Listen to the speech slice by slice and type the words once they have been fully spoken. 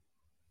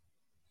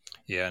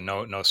Yeah,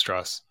 no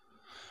stress.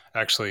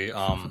 Actually,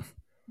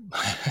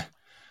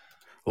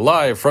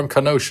 Live from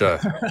Kenosha.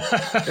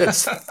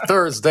 It's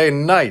Thursday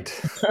night.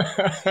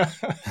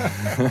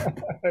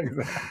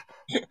 exactly.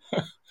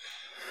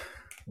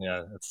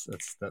 Yeah,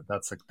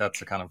 that's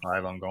the kind of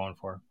vibe I'm going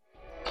for.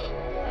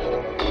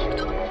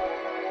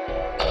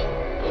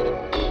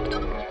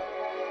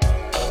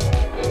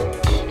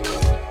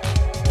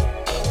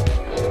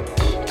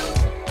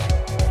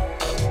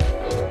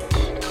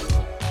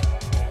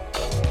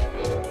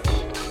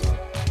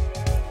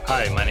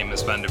 Hi, my name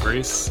is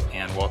DeVries,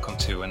 and welcome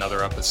to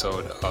another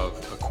episode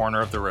of A Corner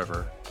of the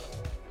River,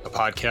 a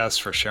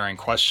podcast for sharing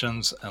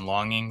questions and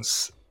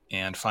longings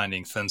and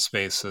finding thin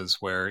spaces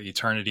where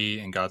eternity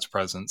and God's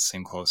presence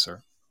seem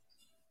closer.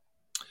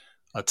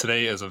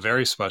 Today is a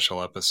very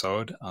special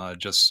episode,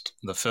 just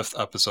the fifth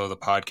episode of the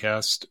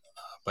podcast,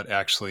 but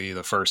actually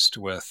the first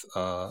with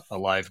a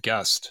live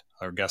guest,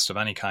 or guest of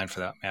any kind for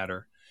that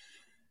matter.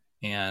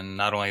 And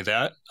not only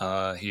that,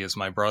 he is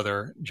my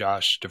brother,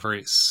 Josh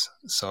DeVries.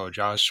 So,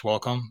 Josh,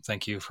 welcome.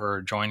 Thank you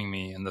for joining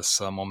me in this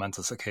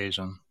momentous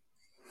occasion.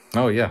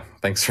 Oh yeah,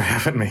 thanks for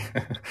having me.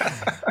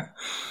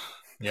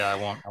 Yeah, I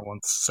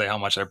won't say how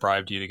much I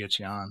bribed you to get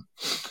you on.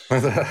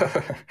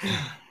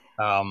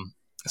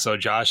 So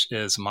Josh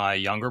is my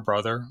younger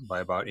brother by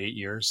about 8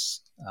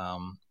 years.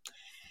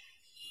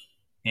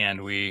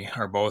 And we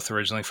are both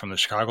originally from the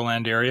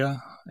Chicagoland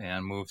area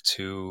and moved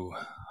to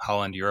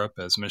Holland, Europe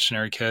as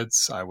missionary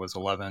kids. I was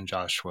 11,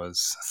 Josh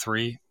was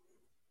 3.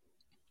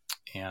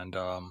 And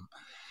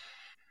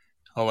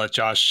I'll let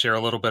Josh share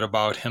a little bit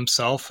about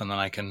himself, and then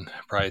I can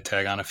probably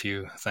tag on a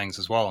few things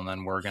as well. And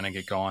then we're going to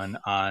get going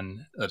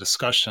on a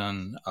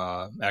discussion,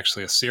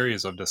 actually a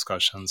series of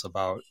discussions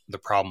about the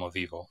problem of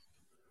evil.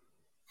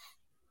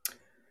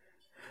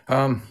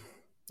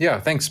 Yeah,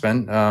 thanks,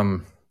 Ben.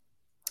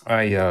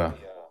 I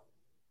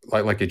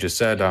like you just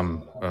said,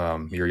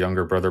 I'm your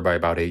younger brother by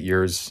about 8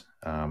 years.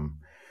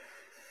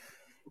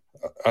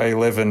 I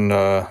live in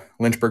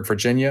Lynchburg,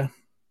 Virginia,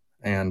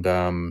 and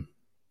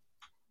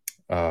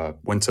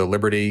went to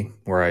Liberty,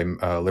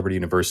 Liberty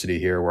University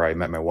here, where I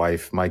met my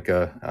wife,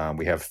 Micah.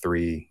 We have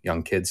 3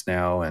 young kids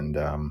now, and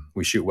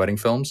we shoot wedding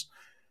films.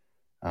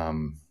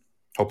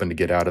 Hoping to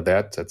get out of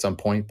that at some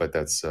point, but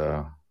that's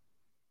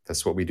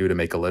what we do to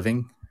make a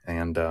living.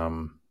 And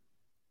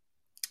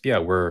yeah,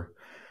 we're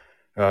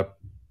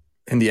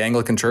in the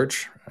Anglican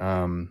Church.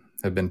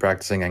 Have been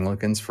practicing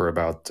Anglicans for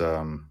about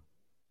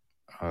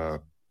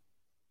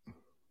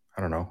I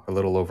don't know, a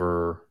little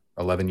over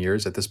 11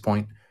 years at this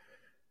point.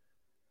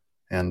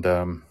 And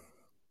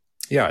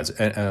yeah,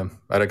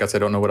 I guess I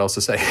don't know what else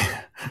to say.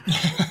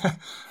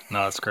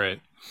 No, that's great.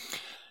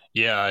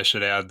 Yeah, I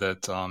should add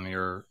that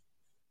you're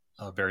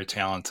a very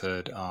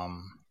talented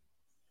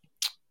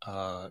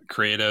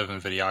creative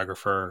and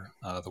videographer.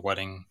 The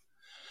wedding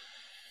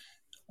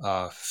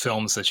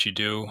films that you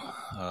do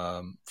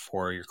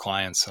for your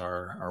clients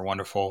are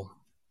wonderful,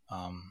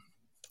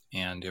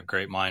 and you have a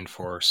great mind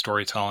for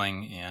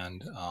storytelling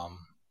and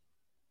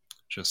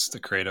just the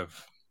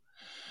creative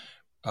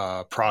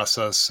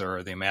process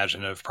or the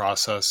imaginative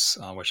process,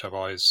 which I've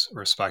always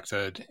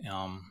respected.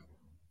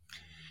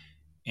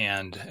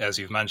 And as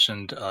you've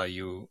mentioned,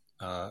 you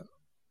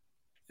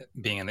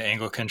being in the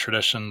Anglican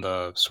tradition,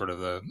 the sort of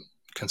the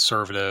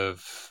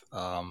conservative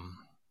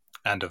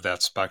end of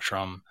that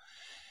spectrum,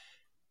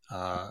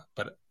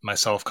 but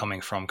myself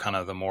coming from kind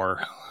of the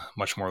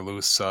much more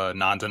loose,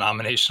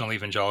 non-denominational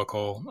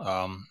evangelical,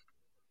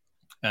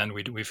 and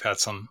we've had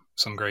some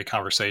great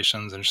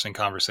conversations, interesting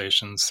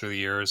conversations through the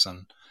years,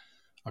 and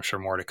I'm sure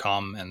more to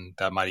come, and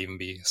that might even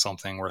be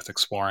something worth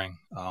exploring,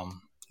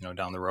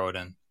 down the road,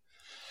 and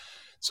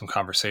some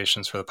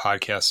conversations for the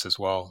podcast as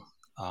well.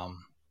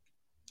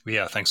 But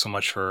yeah, thanks so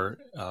much for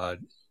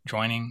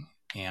joining.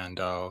 And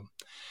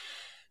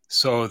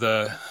so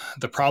the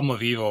problem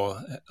of evil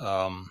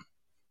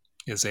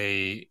is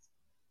a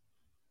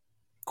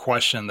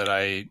question that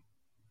I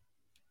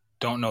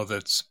don't know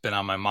that's been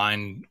on my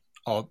mind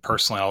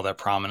personally all that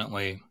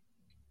prominently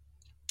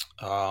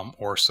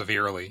or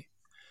severely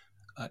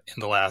in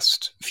the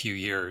last few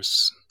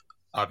years.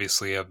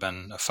 Obviously, I've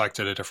been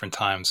affected at different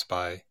times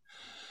by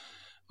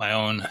my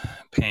own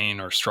pain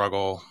or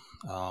struggle,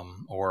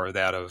 or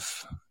that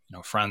of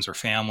friends or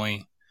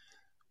family,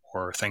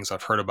 or things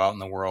I've heard about in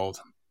the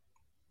world.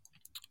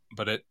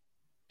 But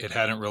it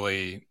hadn't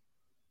really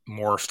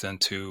morphed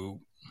into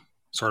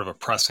sort of a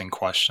pressing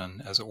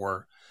question, as it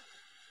were,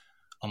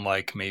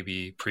 unlike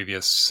maybe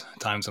previous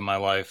times in my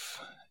life.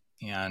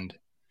 And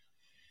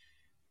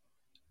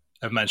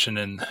I've mentioned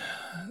in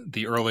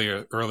the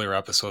earlier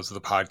episodes of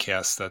the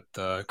podcast that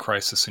the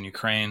crisis in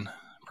Ukraine,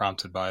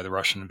 prompted by the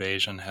Russian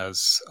invasion,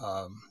 has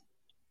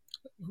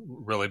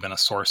really been a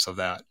source of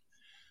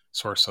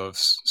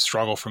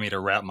struggle for me to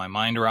wrap my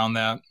mind around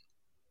that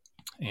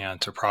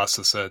and to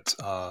process it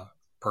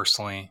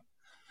personally.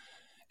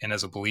 And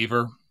as a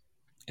believer,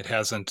 it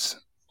hasn't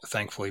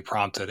thankfully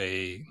prompted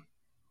a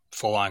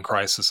full-on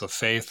crisis of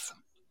faith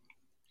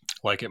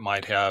like it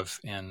might have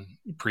in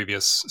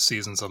previous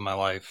seasons of my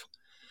life,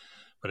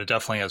 but it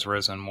definitely has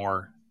risen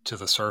more to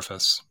the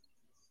surface.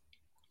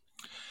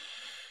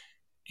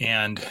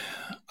 And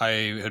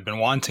I had been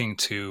wanting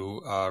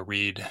to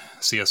read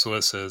C.S.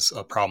 Lewis's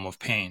A Problem of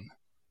Pain.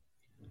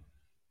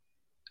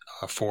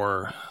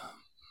 For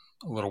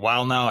a little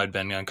while now, I'd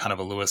been on kind of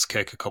a Lewis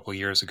kick a couple of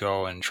years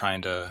ago and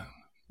trying to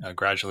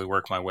gradually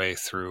work my way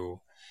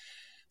through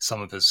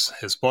some of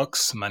his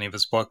books, many of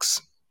his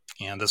books.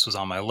 And this was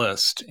on my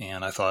list,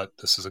 and I thought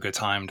this is a good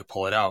time to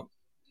pull it out.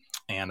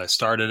 And I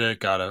started it,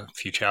 got a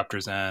few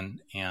chapters in,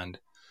 and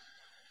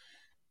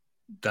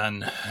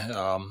then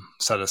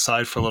set it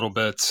aside for a little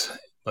bit,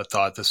 but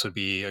thought this would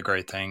be a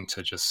great thing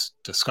to just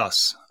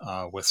discuss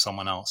with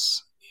someone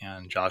else.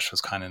 And Josh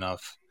was kind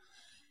enough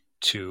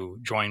to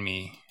join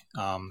me.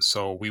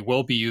 So we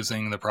will be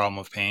using The Problem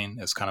of Pain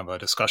as kind of a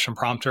discussion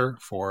prompter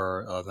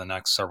for the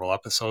next several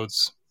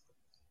episodes.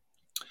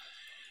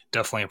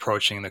 Definitely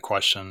approaching the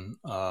question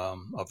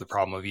of the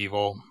problem of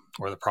evil,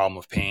 or the problem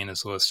of pain,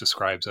 as Lewis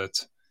describes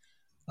it,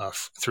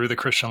 through the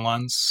Christian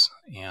lens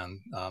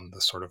and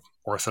the sort of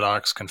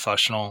orthodox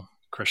confessional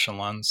Christian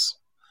lens.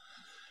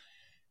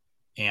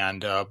 And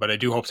but I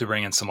do hope to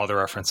bring in some other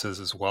references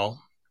as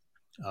well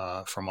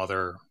from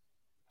other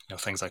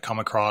things I come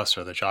across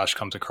or that Josh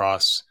comes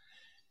across.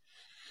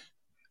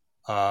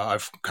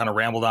 I've kind of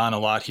rambled on a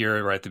lot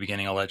here right at the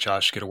beginning. I'll let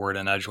Josh get a word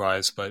in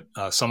edgewise, but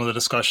some of the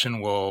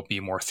discussion will be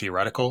more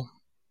theoretical,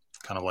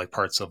 kind of like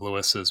parts of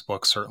Lewis's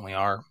book certainly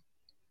are.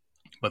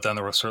 But then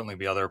there will certainly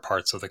be other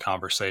parts of the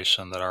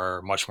conversation that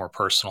are much more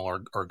personal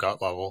or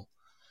gut level,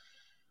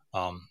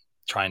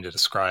 trying to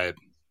describe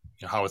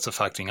how it's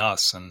affecting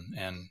us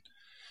and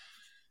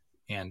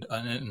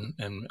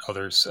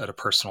others at a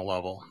personal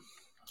level.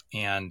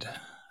 And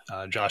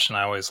Josh and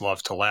I always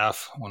love to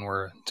laugh when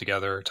we're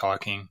together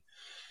talking,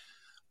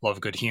 love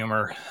good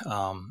humor,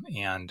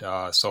 and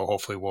so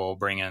hopefully we'll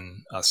bring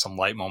in some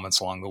light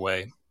moments along the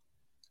way.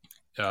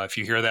 If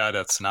you hear that,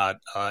 it's not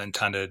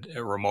intended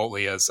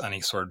remotely as any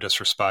sort of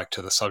disrespect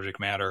to the subject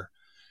matter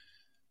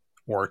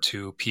or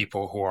to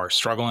people who are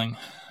struggling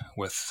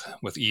with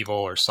evil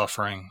or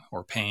suffering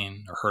or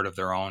pain or hurt of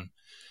their own,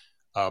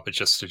 but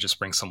just to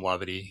bring some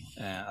levity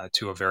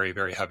to a very,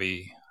 very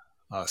heavy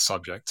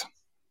subject.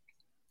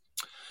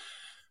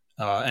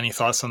 Any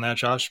thoughts on that,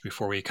 Josh,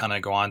 before we kind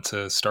of go on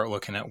to start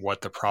looking at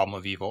what the problem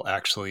of evil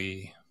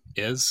actually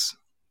is?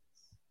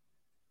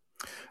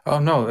 Oh,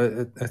 no,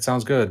 it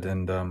sounds good.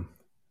 And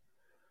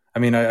I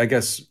mean, I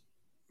guess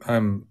I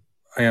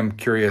am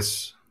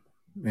curious,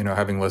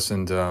 having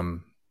listened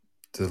to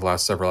the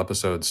last several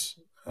episodes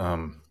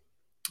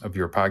of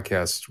your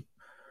podcast.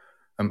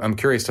 I'm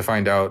curious to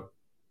find out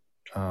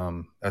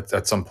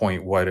at some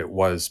point what it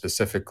was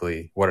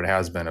specifically, what it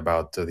has been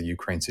about the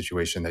Ukraine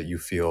situation that you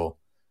feel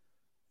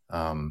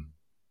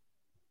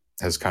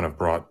has kind of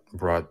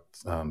brought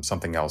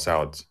something else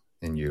out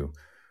in you.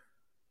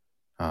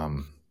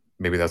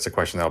 Maybe that's a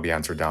question that'll be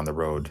answered down the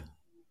road.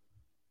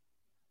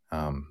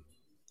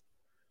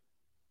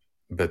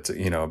 But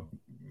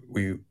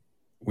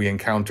we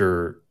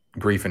encounter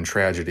grief and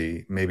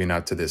tragedy, maybe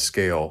not to this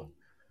scale,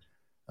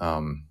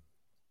 but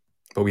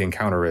we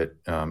encounter it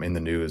in the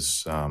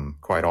news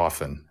quite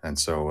often. And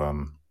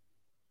so,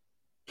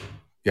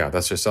 yeah,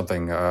 that's just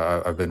something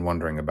I've been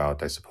wondering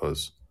about, I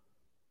suppose.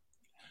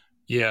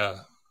 Yeah,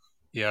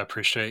 I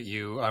appreciate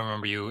you. I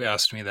remember you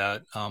asked me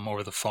that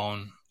over the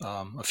phone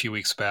a few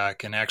weeks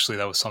back, and actually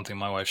that was something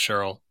my wife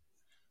Cheryl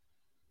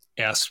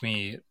asked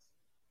me,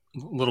 a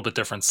little bit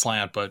different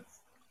slant, but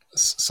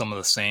some of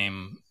the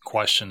same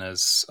question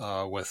is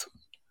with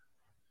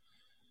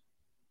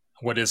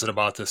what is it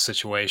about this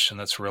situation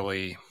that's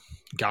really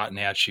gotten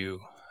at you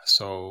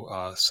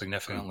so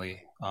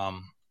significantly?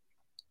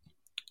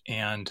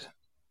 And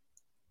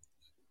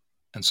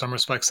in some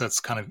respects, that's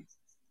kind of,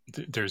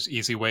 there's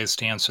easy ways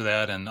to answer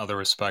that. In other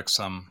respects,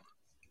 I'm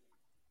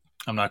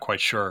not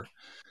quite sure.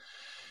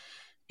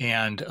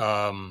 And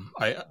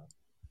I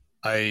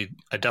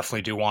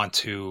definitely do want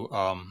to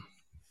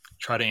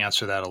try to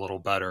answer that a little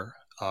better.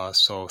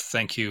 So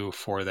thank you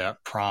for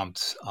that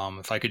prompt.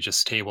 If I could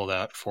just table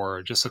that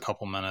for just a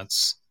couple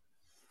minutes,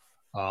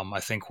 I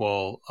think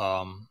we'll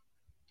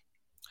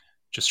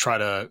just try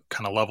to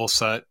kind of level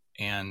set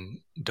and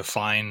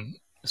define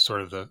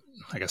sort of the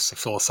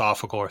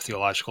philosophical or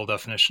theological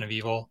definition of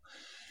evil.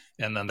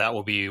 And then that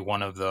will be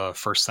one of the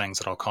first things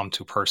that I'll come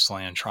to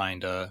personally in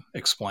trying to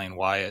explain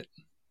why it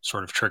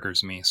sort of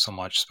triggers me so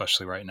much,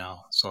 especially right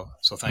now. So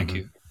thank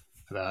you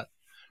for that,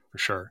 for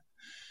sure.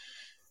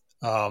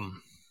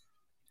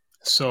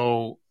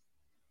 So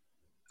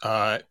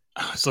I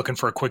was looking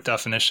for a quick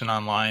definition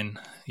online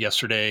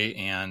yesterday,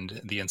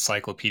 and the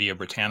Encyclopedia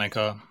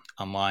Britannica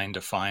online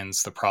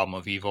defines the problem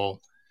of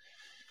evil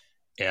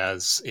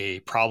as a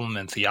problem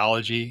in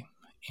theology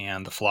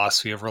and the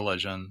philosophy of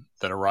religion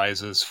that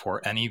arises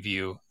for any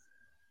view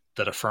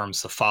that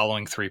affirms the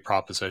following three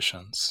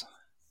propositions: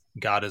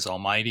 God is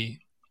almighty,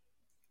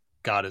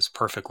 God is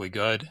perfectly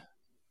good,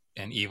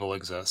 and evil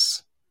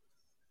exists.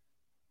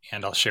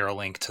 And I'll share a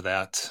link to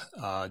that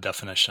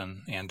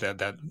definition and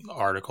that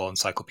article,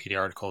 encyclopedia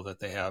article that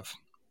they have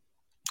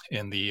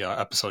in the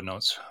episode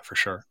notes for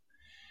sure.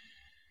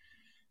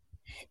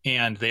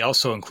 And they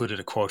also included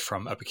a quote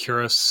from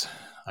Epicurus.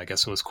 I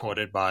guess it was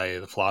quoted by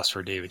the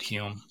philosopher David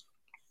Hume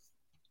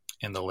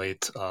in the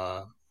late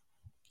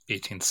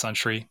 18th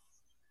century.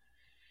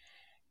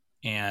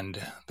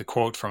 And the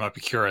quote from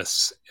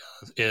Epicurus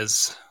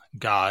is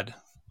God,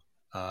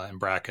 in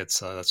brackets,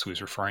 that's who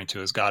he's referring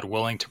to, is God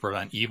willing to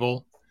prevent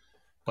evil,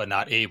 but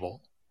not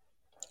able?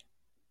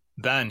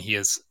 Then he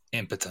is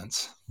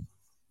impotent.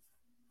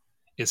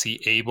 Is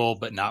he able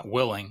but not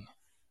willing?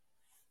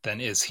 Then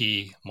is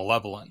he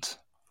malevolent?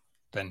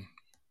 Then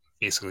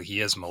basically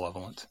he is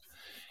malevolent.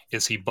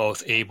 Is he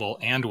both able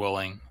and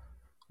willing?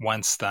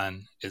 Whence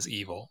then is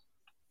evil?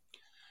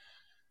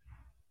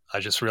 I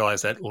just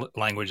realized that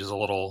language is a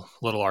little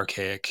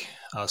archaic.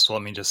 So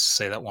let me just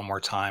say that one more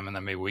time, and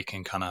then maybe we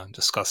can kind of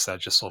discuss that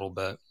just a little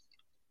bit.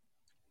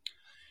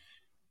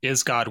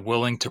 Is God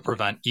willing to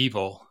prevent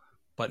evil,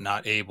 but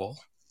not able?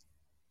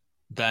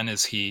 Then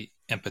is he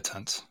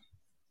impotent,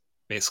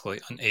 basically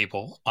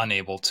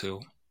unable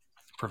to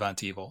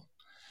prevent evil.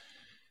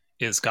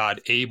 Is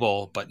God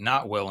able but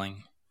not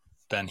willing?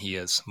 Then he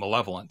is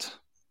malevolent,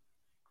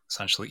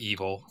 essentially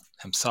evil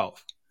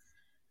himself.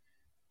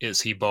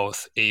 Is he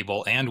both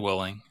able and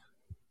willing?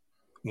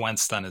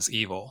 Whence then is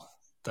evil?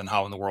 Then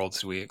how in the world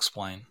do we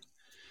explain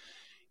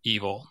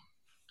evil?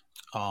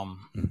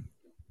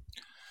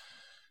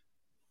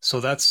 So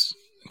that's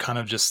kind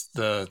of just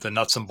the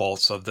nuts and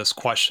bolts of this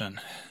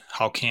question.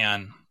 How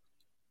can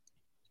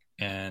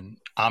an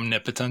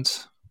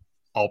omnipotent,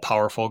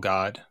 all-powerful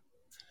God,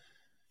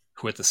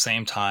 who at the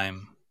same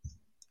time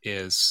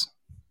is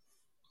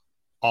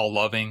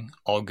all-loving,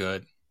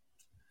 all-good,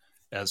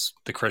 as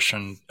the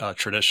Christian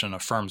tradition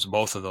affirms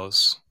both of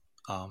those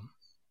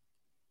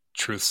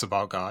truths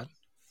about God,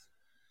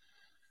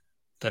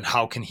 then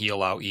how can he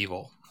allow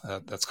evil?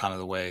 That's kind of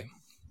the way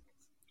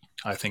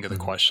I think of the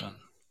question.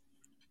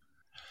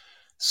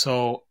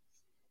 So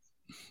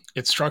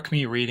it struck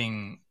me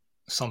reading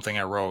something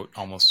I wrote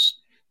almost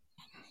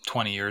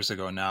 20 years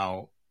ago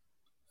now.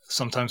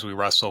 Sometimes we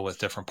wrestle with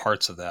different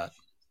parts of that,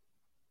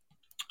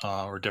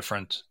 or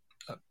different,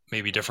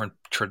 maybe different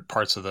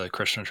parts of the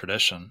Christian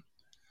tradition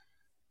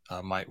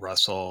might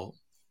wrestle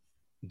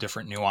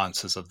different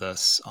nuances of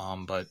this.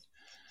 But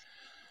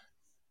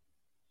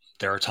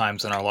there are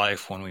times in our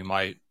life when we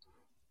might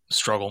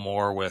struggle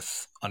more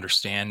with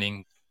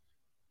understanding.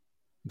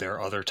 There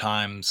are other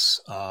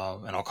times,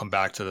 and I'll come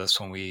back to this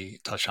when we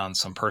touch on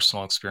some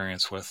personal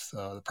experience with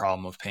the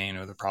problem of pain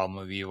or the problem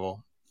of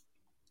evil,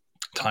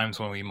 times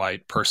when we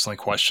might personally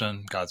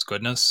question God's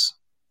goodness,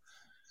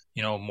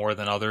 more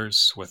than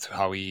others, with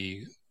how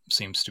he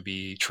seems to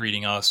be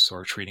treating us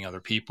or treating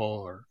other people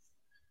or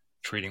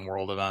treating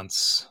world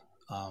events.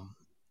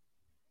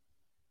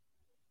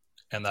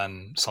 And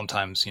then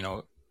sometimes,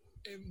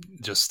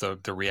 just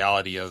the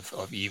reality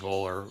of evil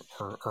or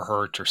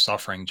hurt or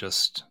suffering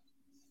just,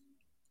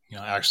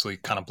 actually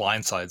kind of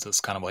blindsides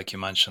us, kind of like you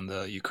mentioned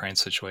the Ukraine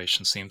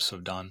situation seems to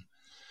have done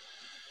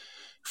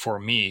for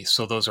me.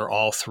 So those are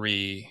all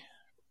three,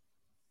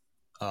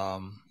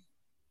 but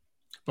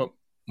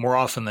more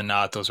often than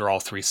not, those are all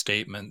three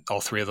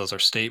of those are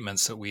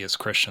statements that we as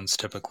Christians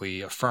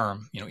typically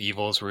affirm.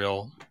 Evil is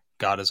real,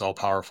 God is all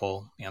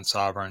powerful and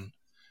sovereign,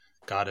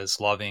 God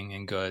is loving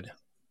and good.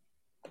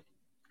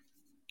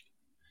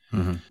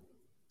 Mm-hmm.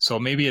 So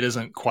maybe it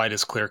isn't quite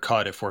as clear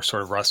cut if we're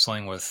sort of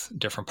wrestling with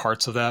different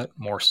parts of that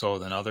more so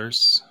than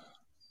others.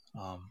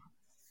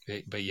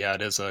 But yeah,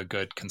 it is a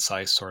good,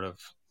 concise sort of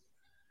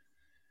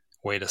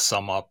way to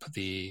sum up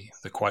the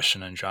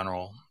question in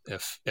general.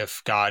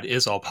 If God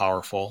is all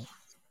powerful,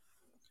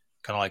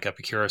 kind of like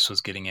Epicurus was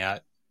getting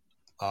at,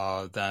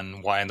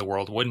 then why in the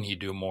world wouldn't he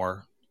do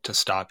more to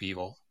stop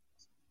evil?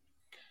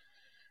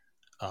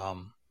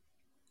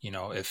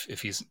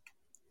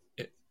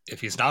 If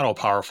he's not all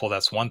powerful,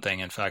 that's one thing.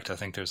 In fact, I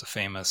think there's a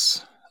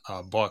famous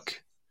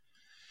book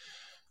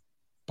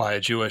by a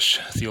Jewish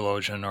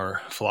theologian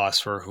or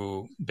philosopher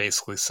who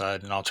basically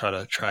said, and I'll try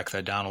to track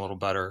that down a little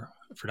better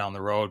for down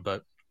the road,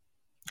 but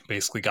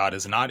basically God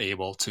is not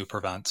able to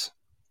prevent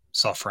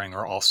suffering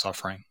or all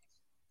suffering.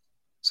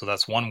 So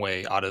that's one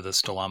way out of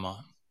this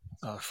dilemma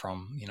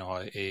from,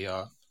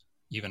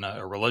 even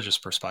a religious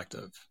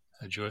perspective,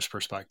 a Jewish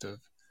perspective.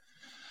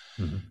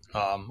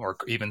 Mm-hmm. Or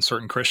even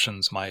certain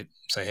Christians might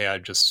say, hey,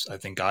 I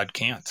think God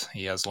can't.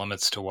 He has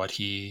limits to what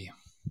he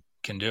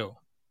can do.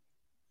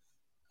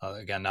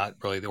 Again, not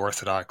really the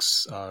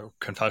Orthodox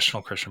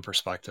confessional Christian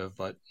perspective,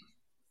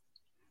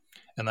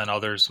 and then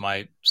others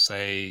might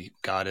say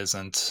God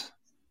isn't,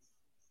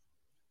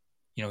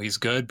 he's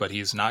good, but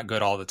he's not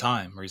good all the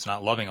time, or he's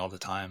not loving all the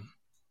time.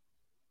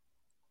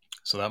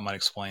 So that might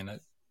explain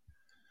it.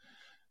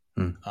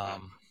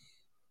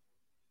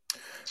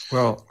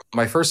 Well,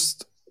 my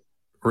first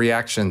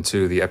reaction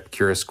to the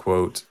Epicurus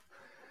quote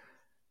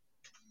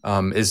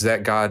is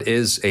that God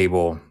is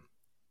able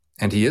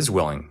and he is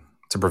willing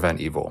to prevent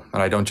evil.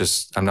 And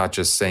I'm not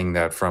just saying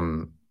that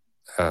from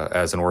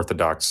as an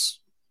Orthodox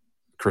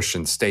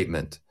Christian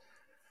statement.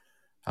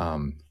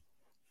 I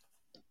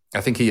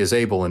think he is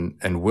able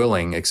and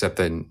willing, except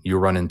then you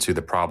run into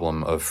the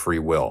problem of free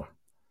will.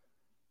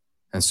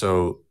 And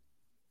so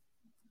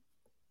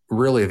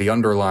really the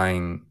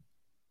underlying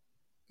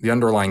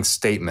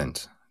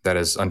statement that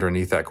is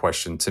underneath that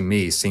question to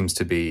me seems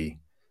to be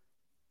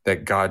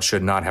that God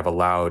should not have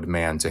allowed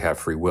man to have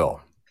free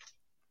will.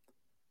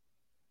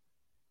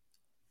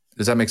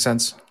 Does that make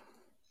sense?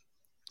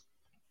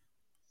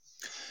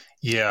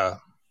 Yeah,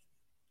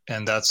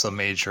 and that's a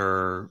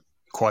major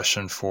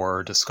question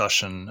for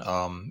discussion,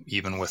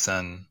 even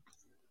within,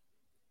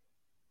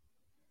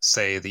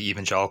 say, the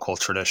evangelical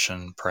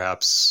tradition.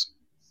 Perhaps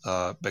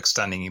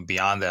extending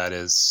beyond that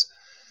is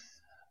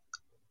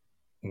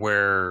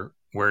where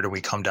do we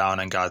come down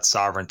on God's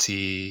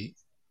sovereignty,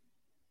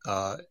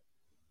 uh,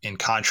 in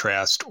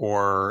contrast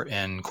or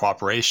in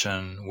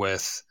cooperation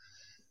with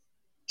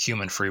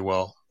human free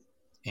will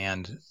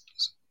and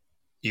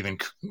even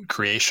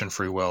creation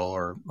free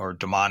will, or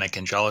demonic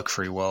angelic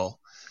free will,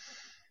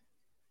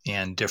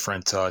 and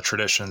different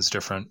traditions,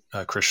 different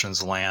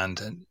Christians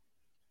land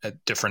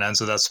at different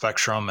ends of that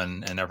spectrum,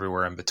 and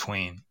everywhere in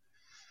between.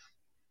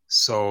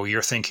 So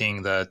you're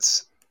thinking that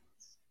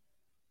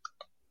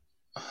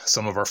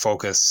some of our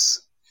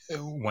focus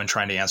when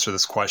trying to answer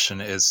this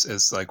question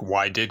is like,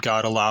 why did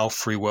God allow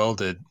free will?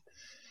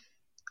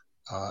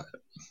 Uh,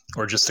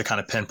 or just to kind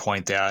of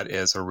pinpoint that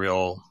as a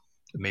real,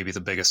 maybe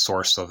the biggest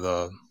source of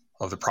the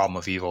problem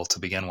of evil to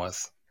begin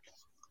with.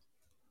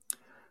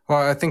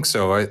 Well, I think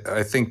so.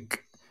 I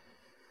think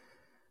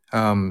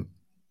to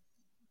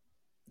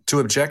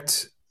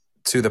object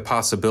to the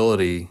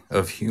possibility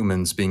of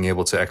humans being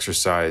able to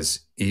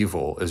exercise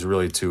evil is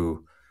really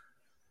to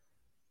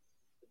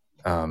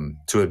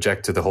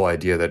object to the whole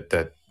idea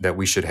that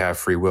we should have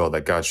free will,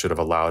 that God should have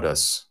allowed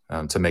us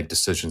to make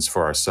decisions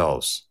for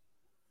ourselves.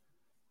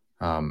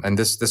 And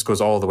this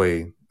goes all the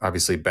way,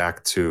 obviously,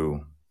 back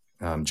to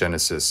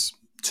Genesis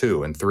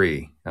 2 and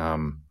 3.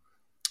 And,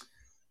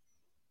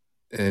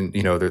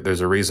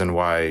 there's a reason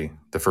why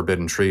the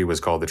forbidden tree was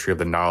called the tree of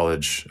the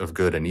knowledge of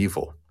good and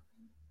evil.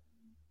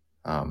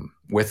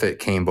 With it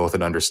came both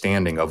an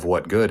understanding of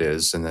what good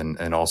is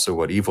and also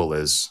what evil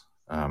is,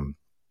 on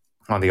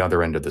the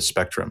other end of the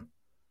spectrum.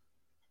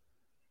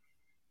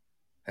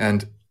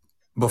 And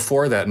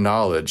before that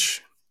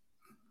knowledge,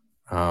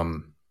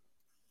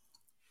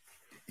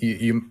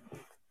 you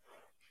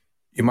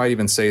might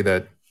even say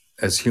that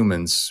as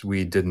humans,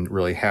 we didn't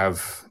really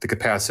have the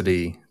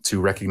capacity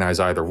to recognize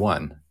either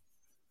one.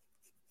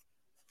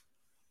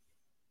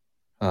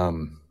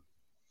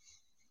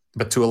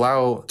 But to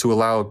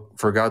allow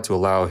for God to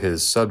allow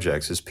his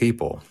subjects, his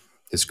people,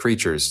 his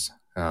creatures,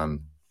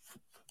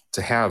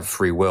 to have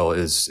free will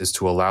is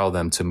to allow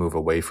them to move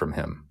away from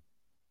him,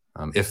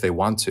 if they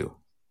want to.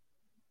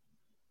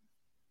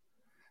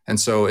 And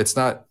so it's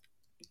not,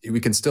 we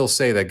can still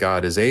say that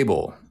God is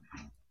able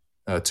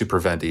to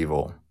prevent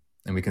evil,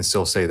 and we can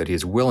still say that he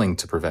is willing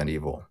to prevent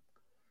evil.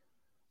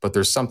 But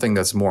there's something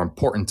that's more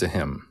important to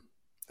him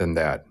than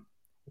that,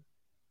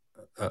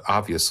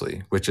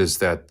 obviously, which is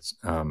that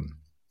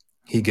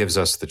he gives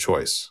us the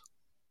choice.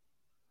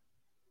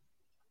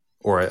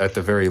 Or at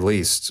the very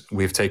least,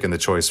 we've taken the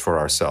choice for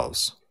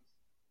ourselves.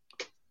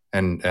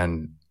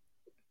 And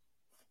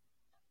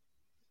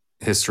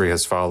history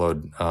has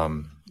followed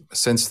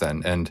since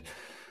then. And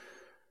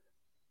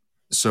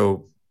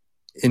so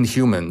in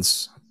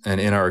humans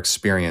and in our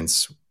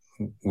experience,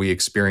 we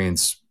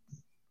experience,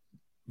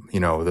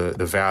 the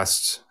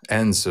vast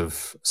ends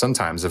of,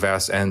 sometimes the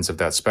vast ends of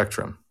that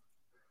spectrum.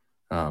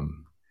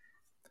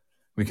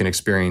 We can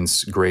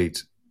experience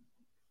great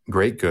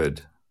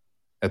good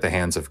at the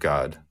hands of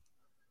God.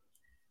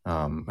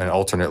 And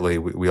alternately,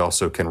 we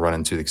also can run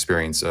into the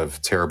experience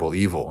of terrible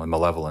evil and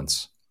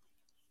malevolence,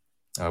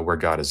 where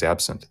God is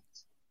absent.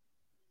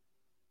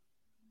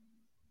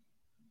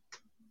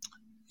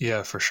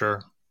 Yeah, for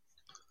sure.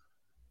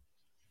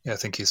 Yeah, I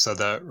think you said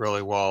that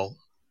really well.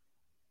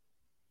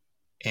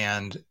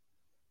 And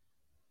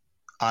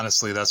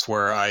honestly, that's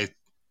where I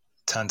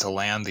tend to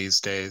land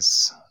these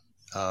days,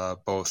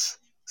 both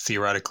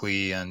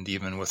theoretically and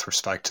even with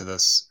respect to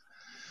this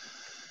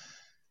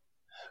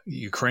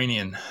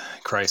Ukrainian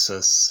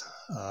crisis,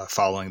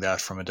 following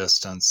that from a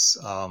distance,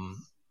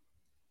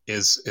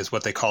 is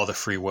what they call the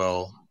free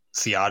will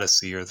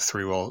theodicy, or the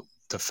free will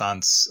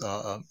defense.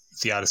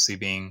 Theodicy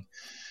being,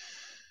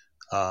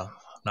 I'm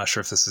not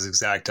sure if this is the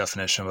exact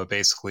definition, but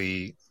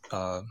basically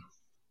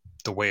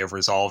the way of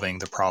resolving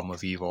the problem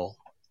of evil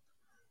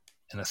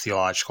in a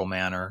theological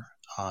manner.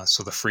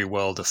 So the free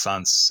will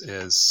defense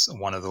is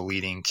one of the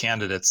leading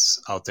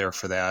candidates out there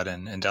for that,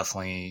 and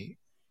definitely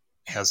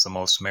has the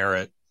most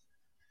merit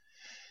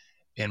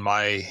in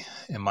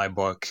my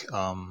book.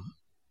 I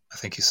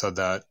think you said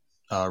that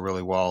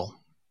really well.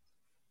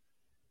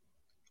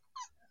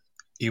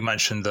 You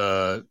mentioned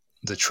the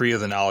tree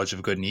of the knowledge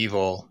of good and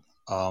evil.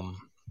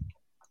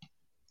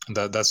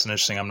 That's an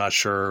interesting. I'm not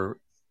sure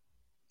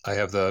I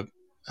have the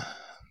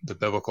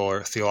biblical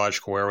or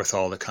theological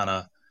wherewithal to kind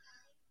of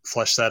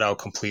flesh that out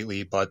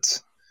completely, but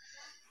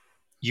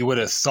you would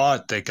have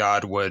thought that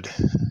God would.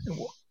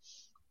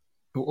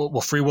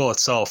 Well, free will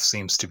itself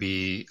seems to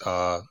be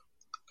a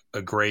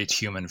great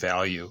human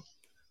value.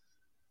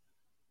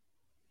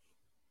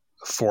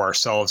 for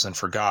ourselves and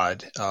for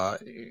God.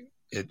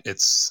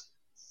 It's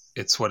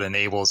what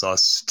enables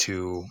us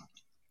to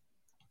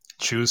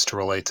choose to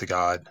relate to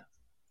God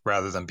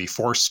rather than be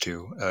forced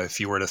to.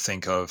 If you were to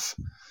think of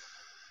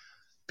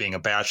being a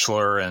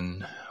bachelor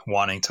and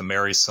wanting to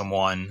marry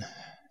someone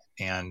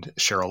and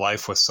share a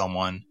life with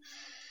someone,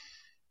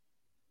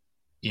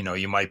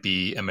 you might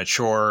be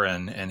immature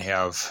and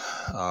have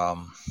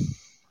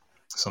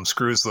some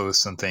screws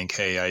loose and think,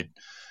 hey,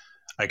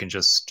 I can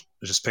just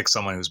pick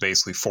someone who's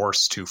basically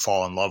forced to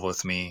fall in love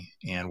with me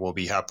and we'll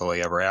be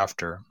happily ever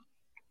after.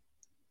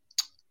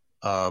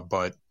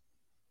 But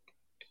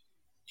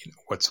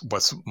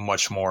what's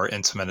much more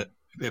intimate,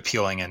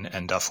 appealing,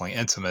 and definitely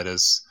intimate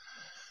is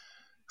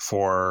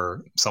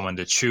for someone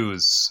to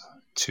choose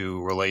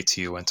to relate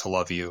to you and to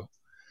love you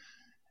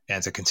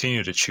and to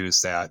continue to choose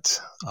that.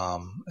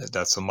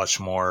 That's a much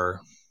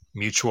more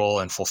mutual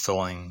and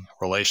fulfilling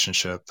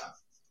relationship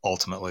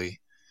ultimately.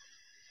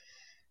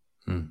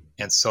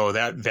 And so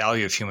that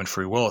value of human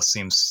free will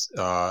seems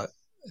to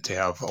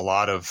have a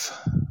lot of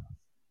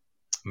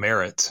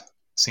merit.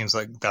 Seems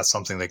like that's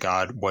something that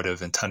God would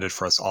have intended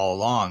for us all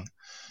along.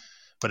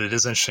 But it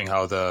is interesting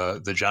how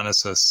the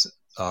Genesis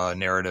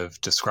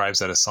narrative describes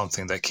that as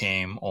something that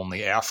came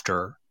only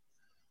after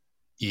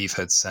Eve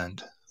had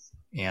sinned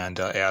and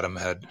Adam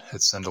had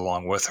sinned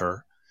along with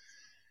her.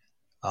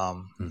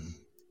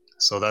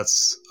 So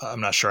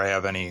I'm not sure I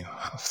have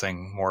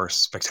anything more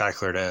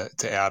spectacular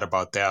to add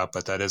about that,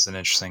 but that is an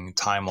interesting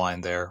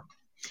timeline there.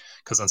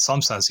 Because in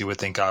some sense, you would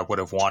think God would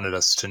have wanted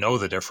us to know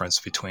the difference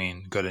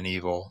between good and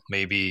evil.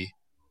 Maybe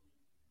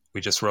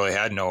we just really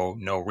had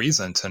no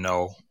reason to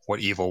know what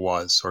evil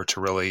was or to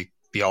really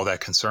be all that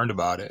concerned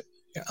about it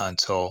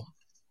until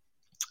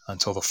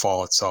the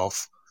fall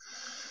itself.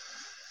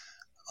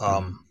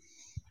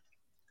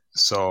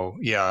 So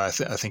yeah, I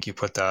think you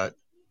put that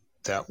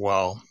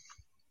well.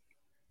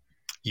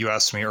 You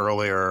asked me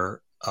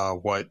earlier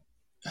what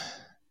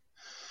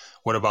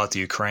about the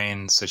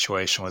Ukraine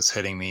situation was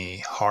hitting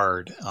me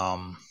hard,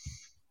 and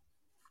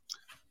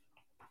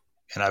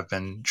I've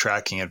been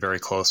tracking it very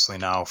closely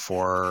now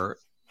for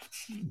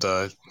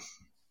the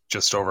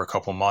just over a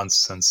couple months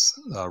since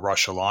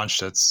Russia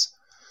launched its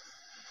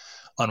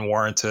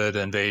unwarranted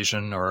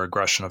invasion or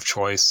aggression of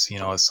choice,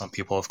 as some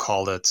people have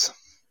called it.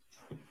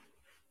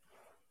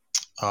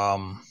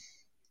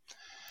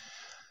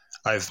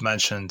 I've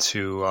mentioned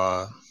to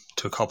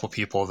a couple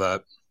people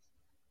that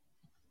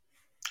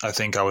I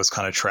think I was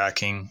kind of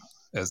tracking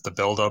as the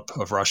buildup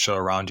of Russia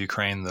around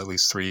Ukraine, at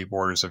least 3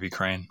 borders of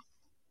Ukraine,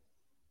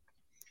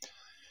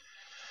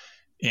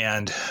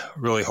 and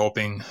really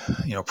hoping,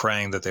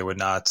 praying that they would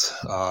not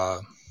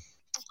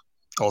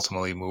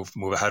ultimately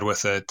move ahead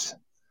with it.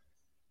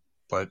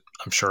 But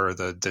I'm sure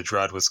the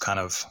dread was kind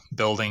of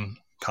building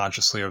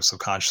consciously or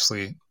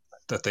subconsciously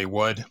that they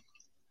would.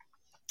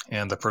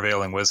 And the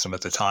prevailing wisdom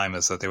at the time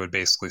is that they would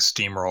basically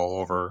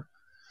steamroll over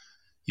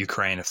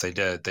Ukraine if they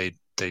did. They'd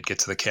get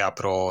to the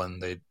capital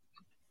and they'd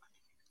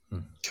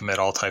commit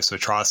all types of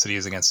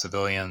atrocities against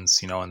civilians,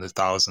 in the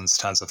thousands,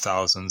 tens of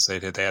thousands. They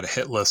had a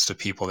hit list of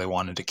people they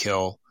wanted to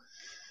kill.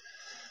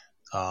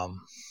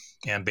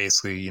 And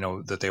basically,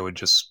 that they would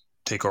just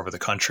take over the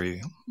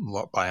country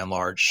by and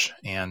large.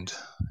 And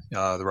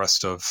the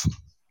rest of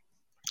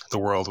the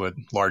world would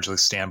largely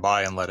stand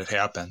by and let it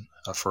happen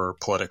for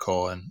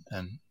political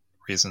and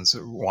reasons,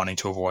 wanting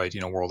to avoid,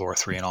 World War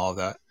III and all of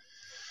that.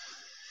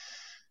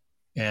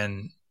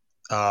 And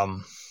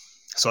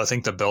so I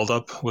think the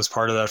buildup was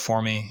part of that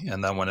for me.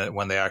 And then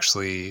when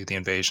the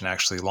invasion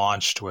actually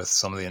launched with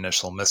some of the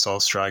initial missile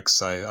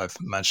strikes, I've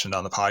mentioned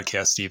on the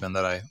podcast even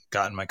that I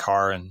got in my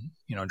car and,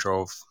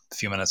 drove a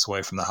few minutes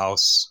away from the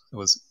house. It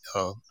was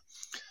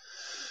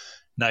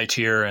night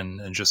here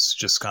and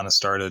just kind of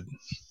started,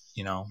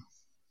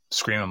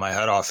 screaming my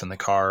head off in the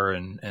car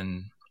and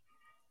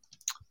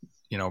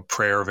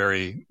prayer,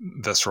 very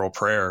visceral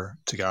prayer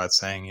to God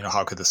saying,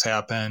 how could this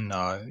happen?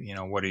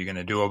 What are you going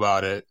to do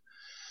about it?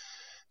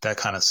 That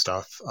kind of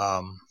stuff.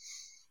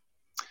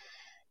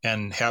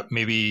 And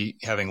maybe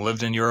having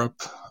lived in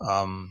Europe,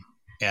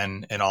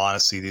 and in all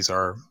honesty, these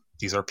are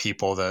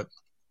people that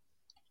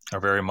are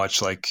very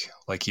much like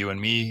you and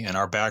me and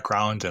our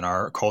background and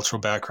our cultural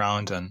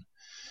background. And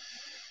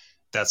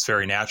that's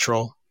very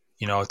natural,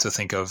 to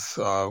think of,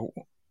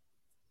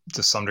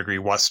 to some degree,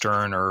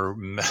 Western or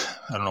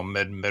I don't know,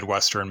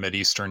 Midwestern,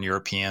 Mideastern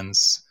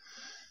Europeans,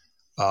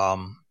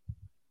 to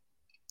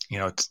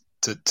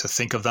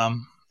think of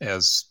them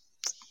as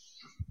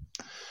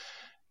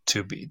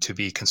to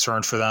be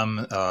concerned for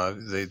them.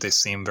 They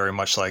seem very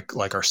much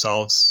like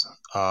ourselves,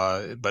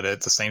 but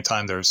at the same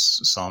time, there's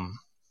some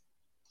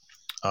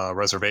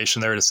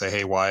reservation there to say,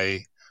 hey,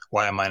 why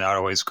am I not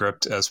always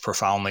gripped as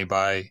profoundly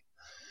by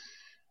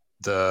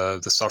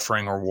the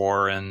suffering or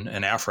war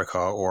in Africa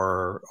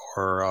or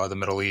the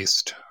Middle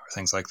East or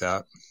things like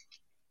that?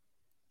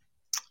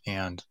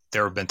 And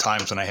there have been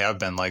times when I have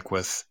been, like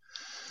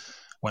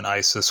when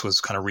ISIS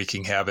was kind of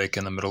wreaking havoc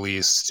in the Middle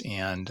East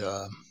and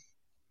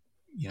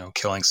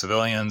killing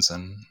civilians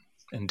and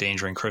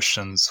endangering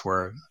Christians,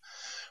 where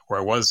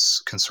I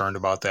was concerned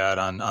about that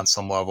on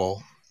some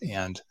level,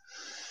 and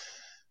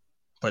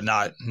but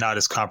not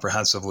as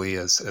comprehensively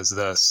as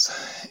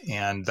this.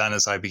 And then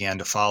as I began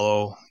to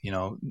follow,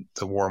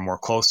 the war more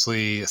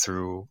closely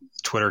through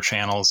Twitter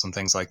channels and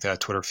things like that,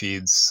 Twitter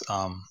feeds,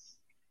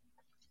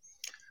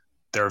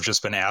 there have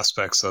just been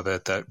aspects of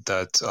it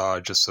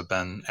that just have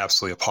been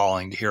absolutely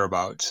appalling to hear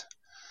about.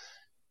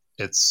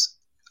 It's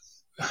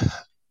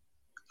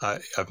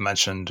I've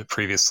mentioned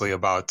previously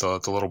about the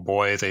little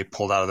boy they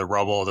pulled out of the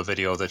rubble, the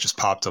video that just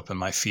popped up in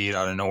my feed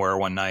out of nowhere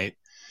one night.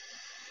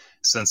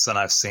 Since then,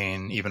 I've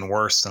seen even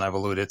worse, and I've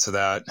alluded to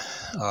that,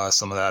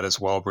 some of that as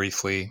well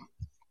briefly.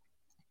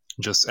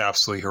 Just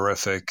absolutely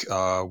horrific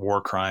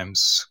war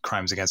crimes,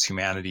 crimes against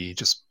humanity,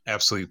 just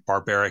absolutely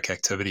barbaric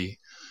activity.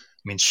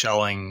 I mean,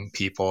 shelling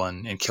people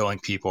and killing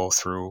people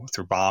through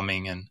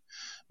bombing and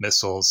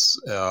missiles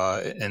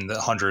in the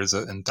hundreds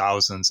and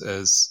thousands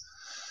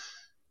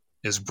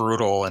is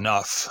brutal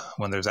enough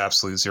when there's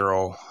absolutely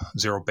zero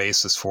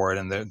basis for it,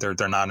 and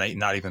they're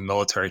not even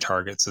military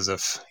targets, as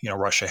if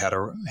Russia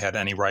had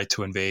any right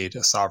to invade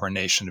a sovereign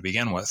nation to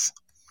begin with.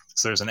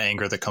 So there's an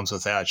anger that comes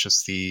with that,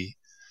 just the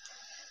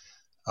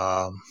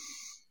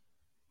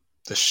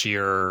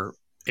sheer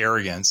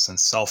arrogance and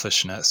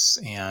selfishness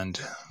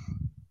and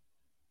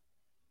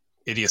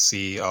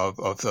idiocy of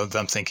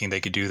them thinking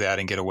they could do that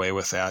and get away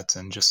with that,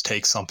 and just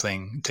take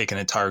an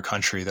entire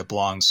country that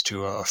belongs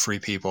to a free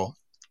people.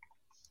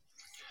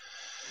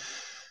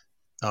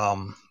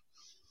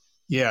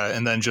 Yeah,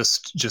 and then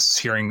just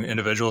hearing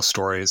individual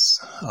stories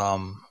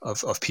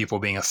of people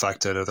being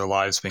affected, of their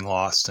lives being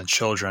lost, and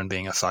children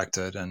being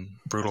affected and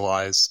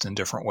brutalized in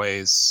different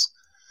ways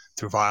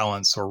through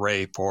violence or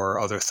rape or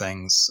other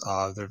things.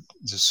 They're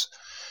just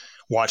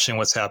watching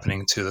what's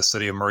happening to the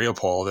city of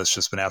Mariupol that's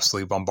just been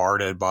absolutely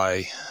bombarded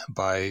by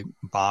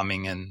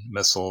bombing and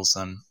missiles,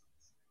 and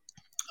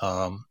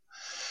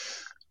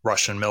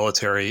Russian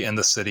military in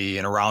the city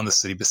and around the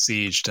city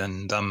besieged,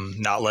 and them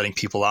not letting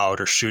people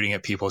out or shooting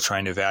at people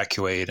trying to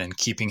evacuate and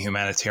keeping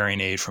humanitarian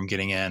aid from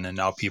getting in. And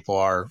now people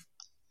are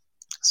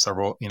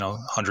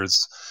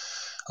hundreds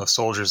of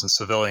soldiers and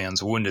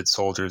civilians, wounded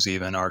soldiers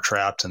even, are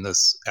trapped in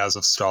this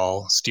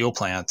Azovstal steel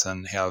plant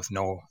and have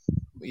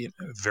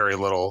very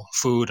little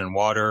food and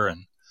water,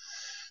 and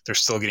they're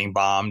still getting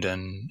bombed,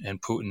 and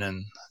Putin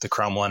and the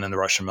Kremlin and the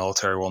Russian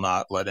military will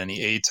not let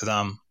any aid to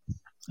them.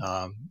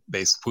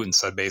 Putin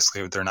said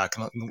basically they're not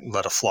going to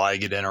let a fly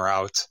get in or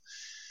out.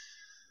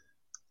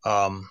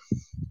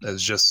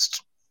 It's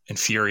just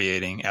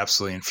infuriating,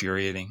 absolutely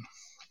infuriating.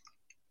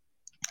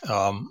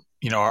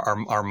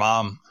 Our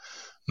mom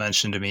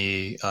mentioned to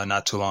me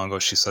not too long ago,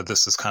 she said,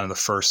 this is kind of the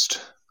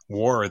first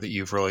war that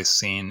you've really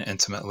seen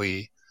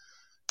intimately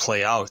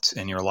play out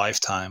in your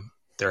lifetime.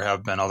 There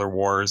have been other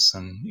wars,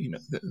 and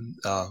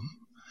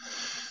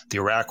the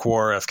Iraq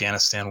War,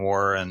 Afghanistan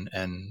War, and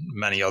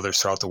many others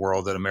throughout the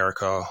world that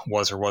America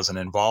was or wasn't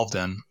involved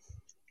in.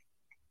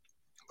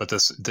 But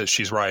this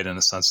she's right in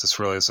a sense. This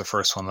really is the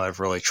first one that I've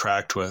really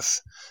tracked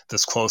with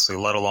this closely,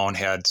 let alone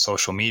had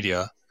social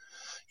media.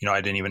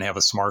 I didn't even have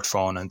a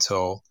smartphone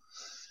until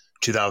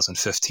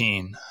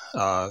 2015.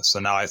 So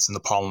now it's in the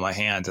palm of my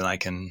hand, and I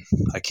can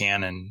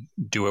and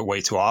do it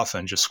way too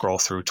often. Just scroll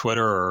through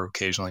Twitter or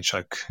occasionally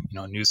check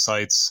news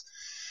sites,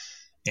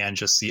 and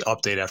just see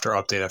update after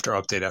update after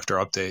update after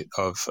update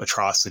of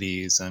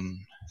atrocities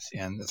and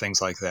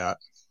things like that.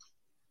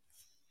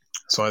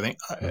 So I think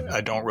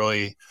I don't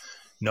really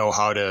know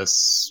how to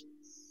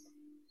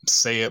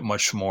say it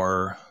much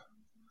more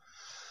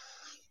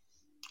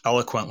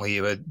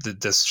eloquently, but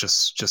this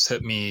just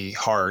hit me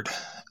hard.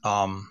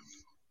 And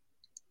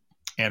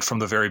from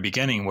the very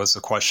beginning was the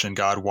question,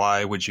 God,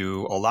 why would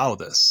you allow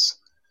this?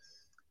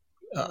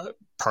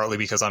 Partly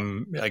because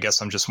I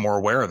guess I'm just more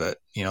aware of it.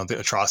 The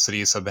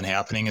atrocities have been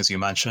happening, as you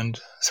mentioned,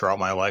 throughout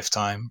my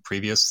lifetime,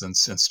 previous and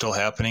still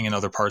happening in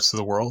other parts of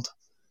the world.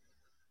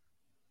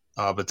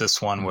 But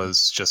this one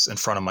was just in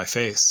front of my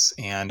face.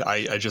 And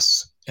I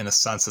just, in a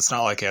sense, it's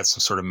not like I had some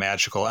sort of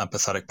magical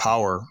empathetic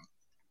power,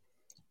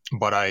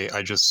 but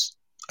I just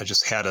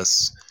had a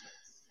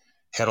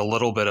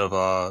little bit of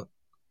a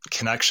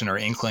connection or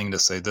inkling to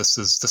say, this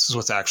is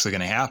what's actually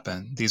going to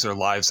happen. These are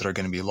lives that are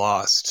going to be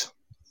lost.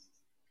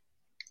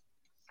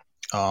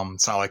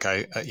 It's not like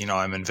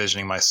I'm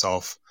envisioning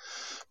myself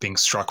being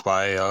struck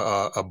by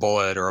a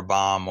bullet or a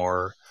bomb,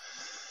 or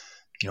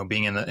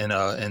being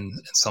in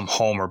some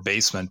home or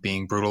basement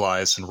being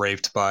brutalized and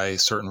raped by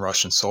certain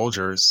Russian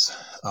soldiers.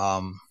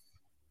 But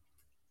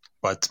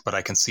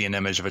I can see an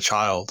image of a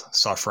child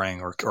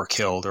suffering or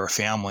killed, or a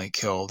family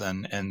killed,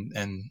 and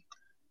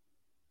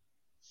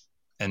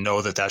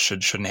know that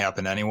shouldn't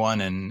happen to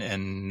anyone,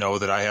 and know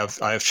that I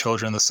have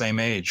children the same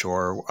age,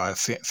 or I have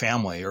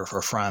family or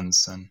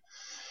friends, and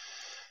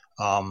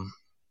it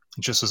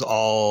just was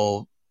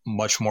all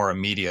much more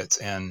immediate.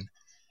 And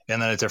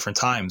then at different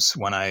times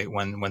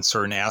when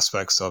certain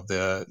aspects of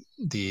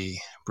the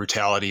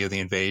brutality of the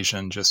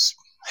invasion just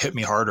hit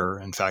me harder.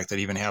 In fact, that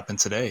even happened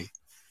today.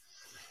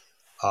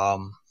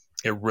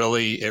 It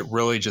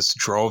really just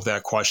drove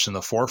that question to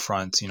the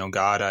forefront.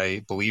 God,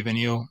 I believe in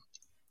you.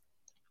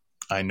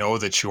 I know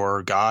that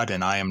you're God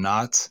and I am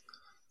not.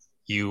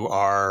 You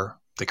are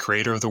the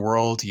creator of the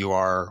world. You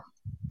are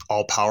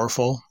all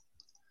powerful.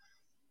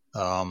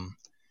 Um,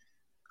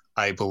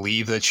 I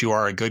believe that you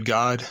are a good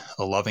God,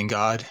 a loving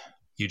God.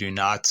 You do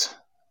not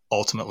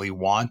ultimately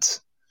want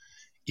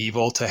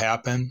evil to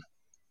happen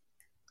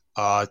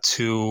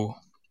to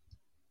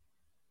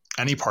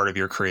any part of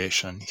your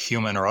creation,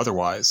 human or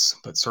otherwise,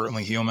 but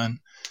certainly human.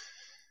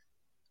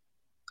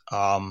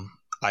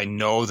 I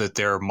know that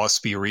there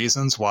must be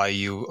reasons why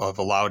you have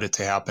allowed it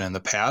to happen in the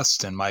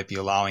past and might be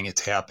allowing it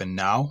to happen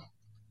now.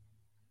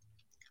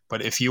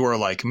 But if you are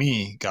like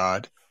me,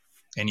 God,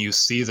 and you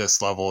see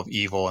this level of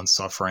evil and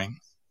suffering,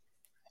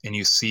 and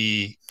you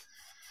see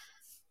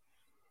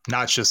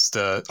not just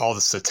all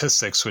the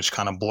statistics, which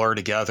kind of blur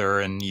together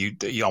and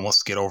you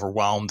almost get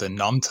overwhelmed and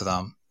numb to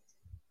them,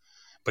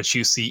 but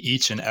you see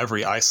each and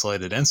every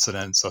isolated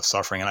incidence of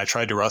suffering. And I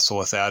tried to wrestle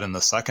with that in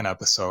the second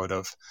episode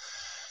of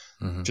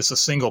just a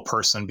single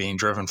person being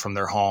driven from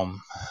their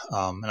home.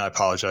 And I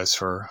apologize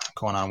for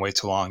going on way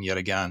too long yet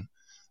again.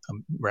 I'll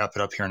wrap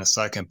it up here in a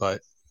second,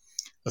 but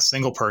a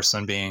single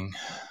person being,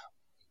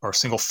 or a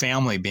single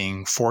family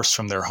being forced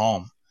from their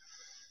home.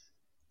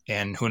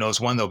 And who knows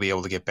when they'll be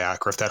able to get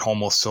back, or if that home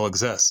will still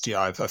exist.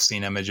 Yeah, I've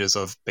seen images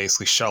of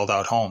basically shelled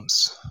out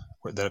homes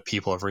that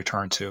people have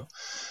returned to,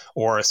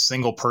 or a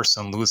single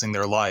person losing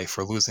their life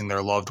or losing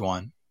their loved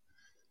one,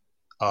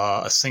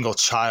 a single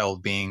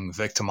child being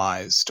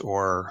victimized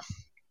or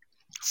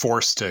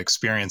forced to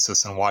experience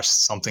this and watch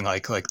something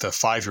like the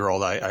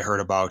 5-year-old I heard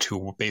about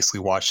who basically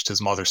watched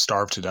his mother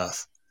starve to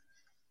death.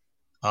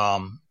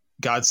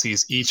 God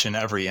sees each and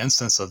every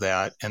instance of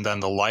that, and then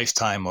the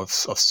lifetime of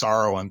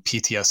sorrow and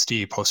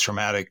PTSD,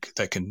 post-traumatic,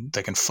 that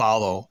can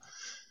follow,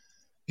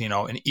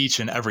 in each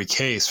and every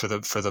case for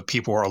the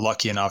people who are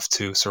lucky enough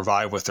to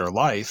survive with their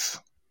life.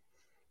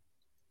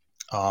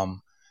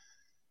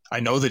 I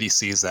know that he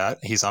sees that.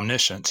 He's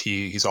omniscient.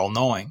 He's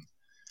all-knowing.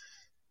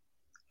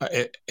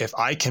 If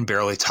I can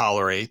barely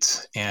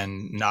tolerate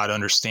and not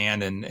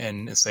understand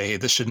and say, hey,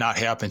 this should not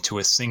happen to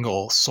a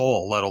single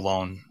soul, let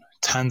alone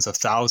tens of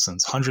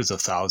thousands, hundreds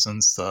of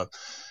thousands,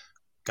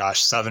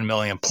 7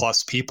 million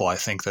plus people, I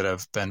think, that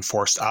have been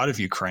forced out of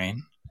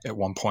Ukraine at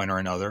one point or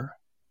another.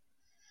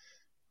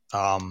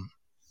 How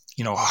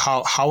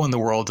in the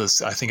world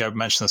I think I've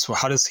mentioned this,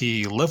 how does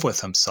he live with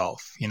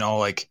himself?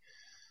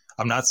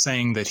 I'm not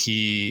saying that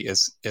he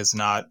is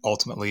not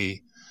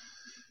ultimately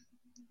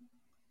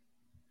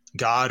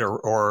God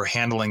or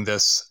handling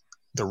this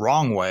the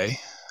wrong way.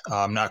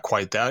 I'm not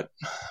quite that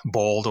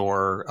bold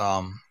or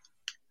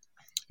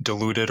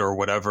deluded or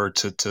whatever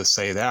to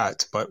say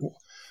that, but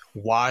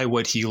why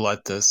would he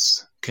let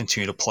this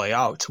continue to play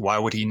out? Why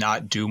would he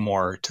not do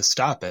more to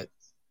stop it?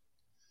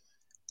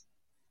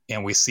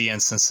 And we see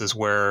instances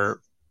where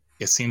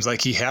it seems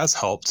like he has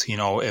helped.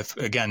 If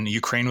again,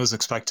 Ukraine was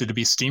expected to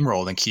be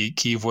steamrolled and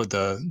Kyiv,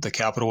 the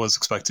capital, was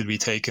expected to be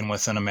taken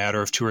within a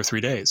matter of 2 or 3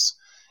 days.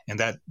 And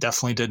that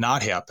definitely did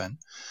not happen.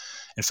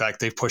 In fact,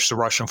 they've pushed the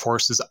Russian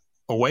forces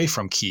away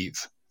from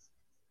Kyiv,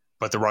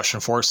 but the Russian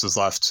forces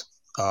left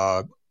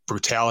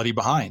brutality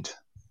behind.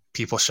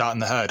 People shot in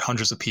the head,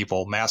 hundreds of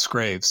people, mass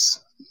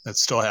graves.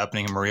 That's still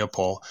happening in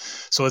Mariupol.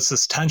 So it's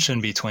this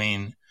tension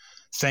between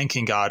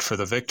thanking God for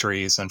the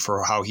victories and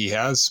for how he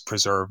has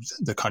preserved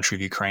the country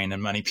of Ukraine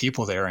and many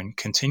people there and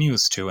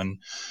continues to, and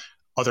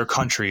other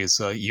countries,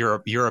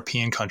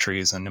 European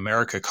countries and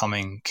America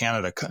coming,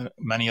 Canada,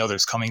 many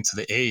others coming to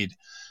the aid,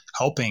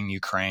 helping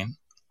Ukraine.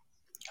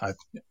 I'm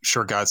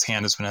sure God's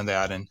hand has been in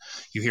that. And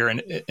you hear in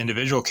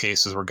individual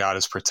cases where God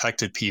has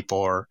protected people,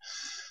 or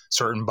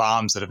certain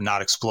bombs that have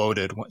not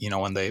exploded,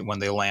 when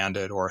they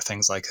landed, or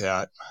things like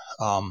that.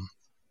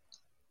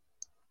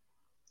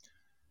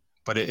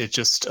 But it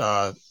just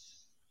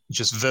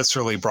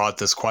viscerally brought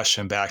this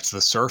question back to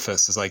the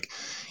surface. Is like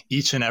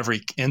each and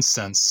every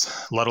instance,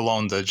 let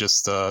alone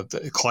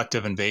the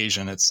collective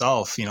invasion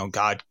itself,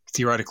 God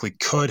theoretically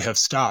could have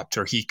stopped,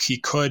 or he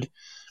could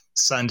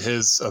send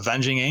his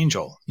avenging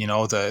angel.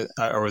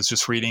 I was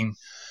just reading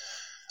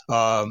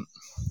the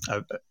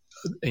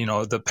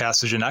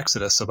passage in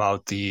Exodus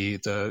about the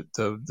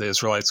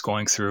Israelites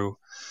going through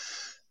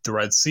the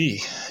Red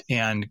Sea,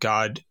 and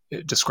God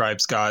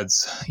describes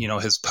God's,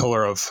 his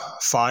pillar of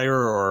fire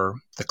or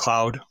the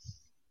cloud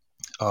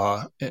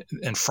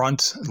in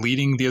front,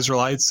 leading the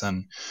Israelites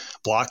and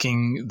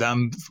blocking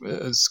them,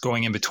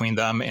 going in between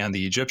them and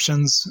the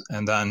Egyptians.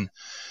 And then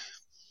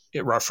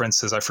it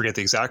references, I forget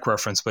the exact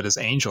reference, but his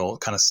angel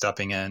kind of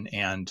stepping in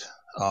and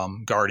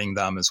guarding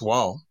them as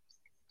well.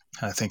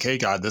 And I think, hey,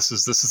 God, this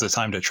is the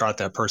time to trot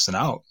that person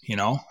out,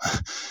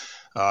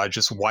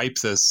 just wipe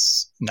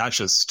this, not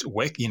just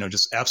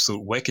just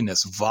absolute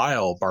wickedness,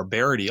 vile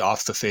barbarity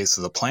off the face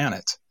of the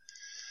planet.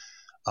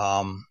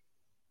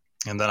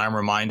 And then I'm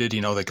reminded,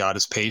 that God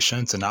is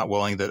patient and not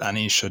willing that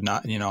any should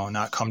not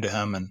come to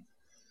him.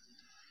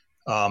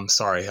 And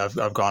sorry,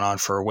 I've gone on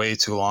for way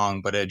too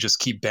long, but I just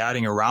keep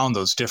batting around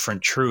those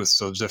different truths,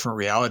 those different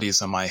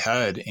realities in my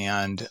head.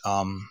 And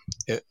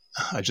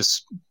I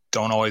just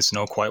don't always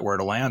know quite where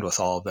to land with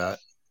all of that.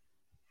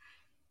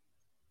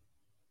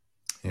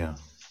 Yeah.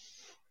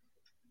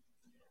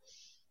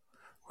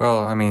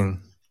 Well, I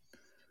mean,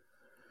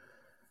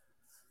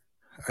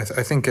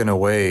 I think in a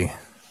way,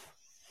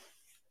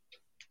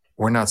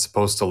 we're not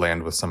supposed to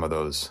land with some of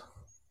those.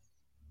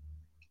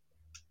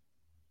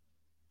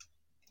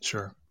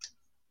 Sure.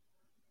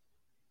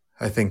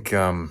 I think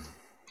to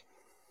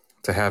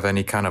have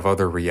any kind of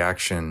other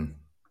reaction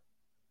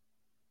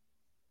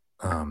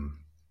um,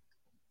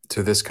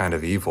 to this kind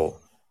of evil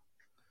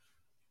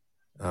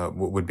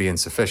would be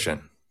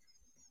insufficient.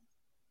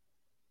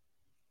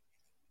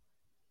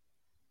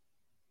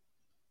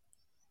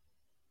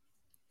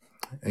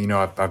 You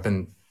know, I've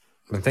been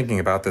thinking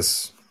about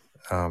this.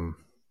 Um,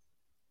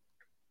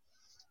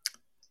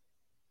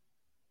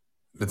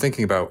 been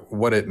thinking about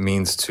what it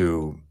means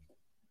to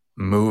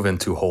move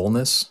into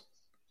wholeness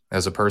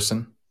as a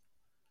person,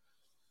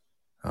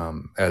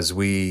 as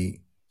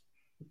we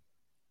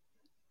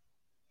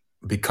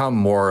become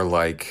more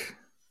like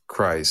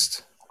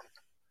Christ.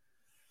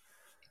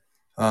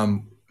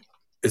 Um,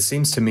 it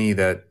seems to me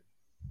that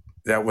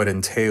that would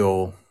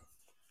entail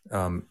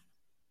um,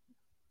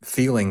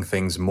 feeling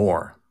things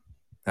more,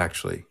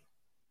 actually,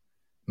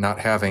 not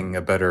having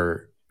a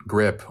better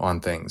grip on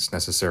things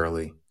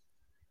necessarily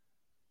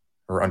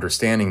or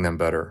understanding them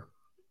better,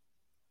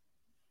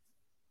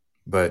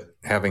 but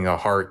having a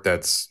heart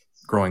that's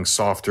growing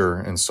softer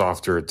and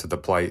softer to the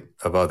plight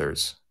of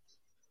others.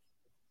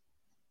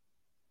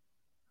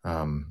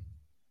 Um,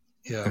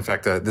 Yeah. in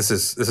fact, this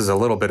is a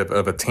little bit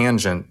of a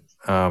tangent,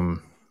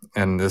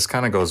 and this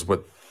kind of goes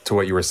to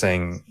what you were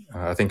saying.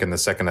 I think in the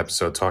second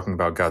episode, talking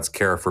about God's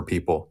care for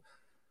people.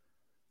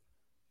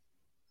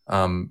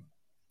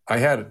 I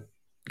had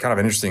kind of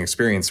an interesting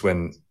experience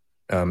when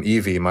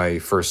Evie, my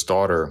first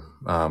daughter,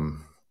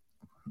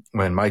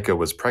 when Micah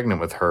was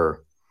pregnant with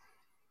her.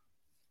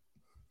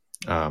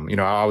 You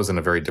know, I was in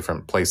a very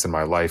different place in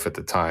my life at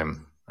the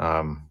time.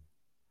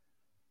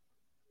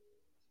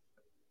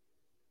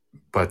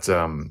 But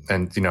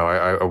and you know,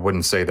 I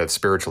wouldn't say that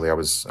spiritually I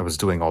was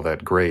doing all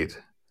that great.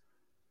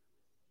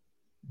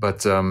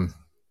 But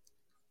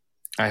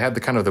I had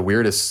the kind of the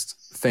weirdest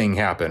thing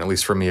happen. At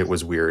least for me, it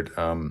was weird.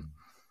 And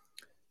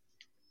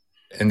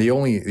the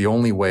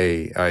only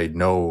way I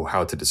know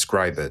how to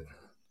describe it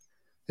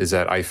is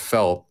that I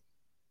felt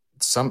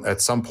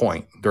at some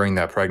point during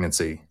that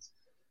pregnancy,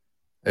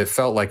 it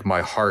felt like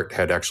my heart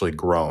had actually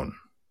grown.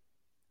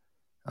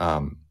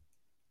 Um,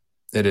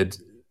 it had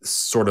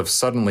sort of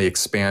suddenly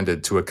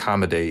expanded to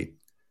accommodate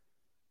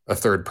a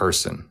third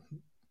person,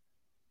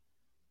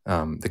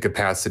 the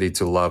capacity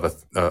to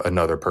love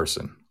another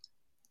person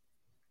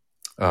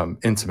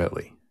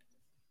intimately.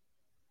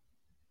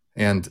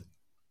 And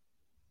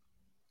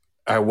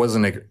I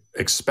wasn't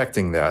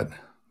expecting that.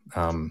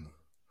 I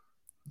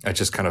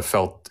just kind of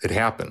felt it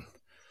happen.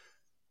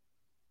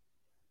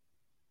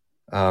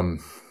 And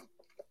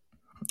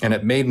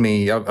it made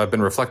me, I've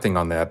been reflecting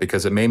on that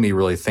because it made me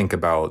really think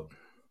about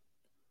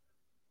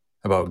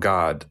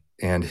God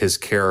and his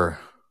care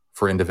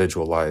for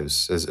individual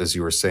lives, as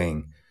you were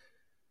saying.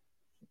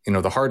 You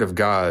know, the heart of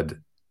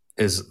God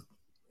is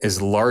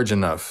large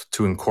enough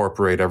to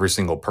incorporate every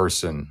single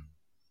person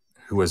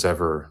who has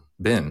ever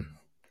been.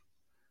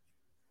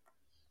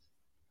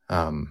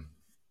 And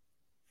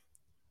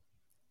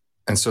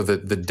so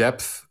the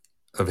depth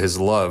of his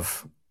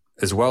love,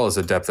 as well as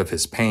the depth of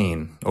his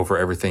pain over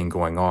everything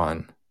going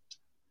on,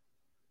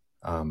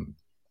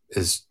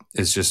 is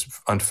just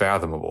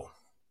unfathomable.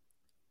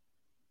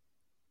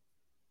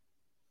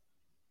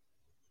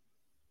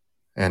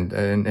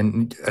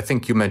 And I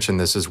think you mentioned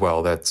this as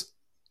well. That,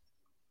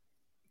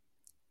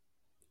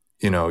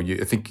 you know,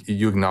 I think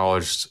you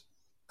acknowledged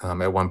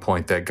at one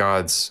point that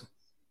God's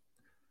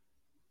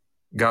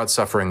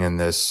suffering in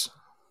this,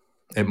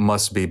 it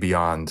must be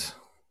beyond,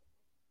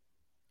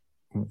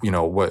 you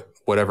know,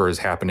 whatever is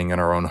happening in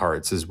our own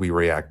hearts as we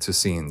react to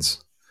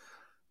scenes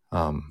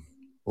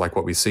like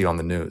what we see on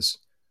the news.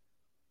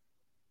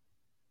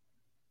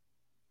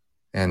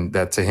 And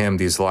that to him,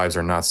 these lives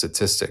are not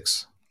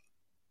statistics.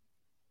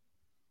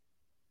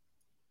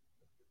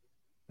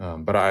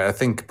 But I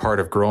think part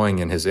of growing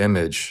in his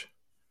image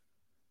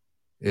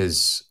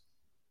is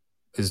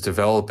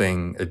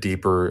developing a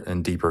deeper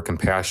and deeper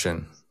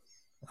compassion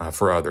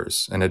for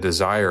others and a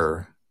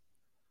desire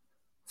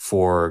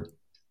for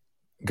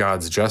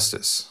God's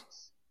justice.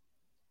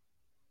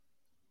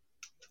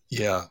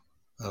 Yeah.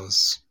 That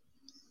was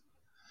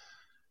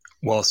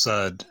well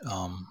said.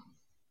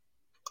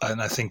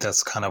 And I think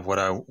that's kind of what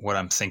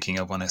I'm thinking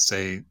of when I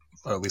say,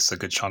 or at least a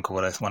good chunk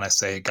of when I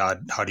say,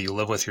 God, how do you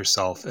live with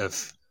yourself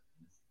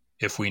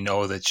if we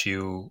know that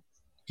you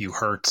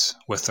hurt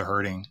with the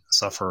hurting,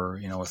 suffer,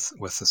 you know,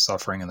 with the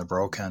suffering and the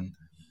broken,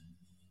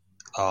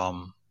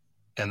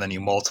 and then you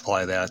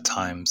multiply that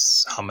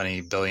times how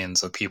many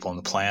billions of people on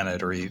the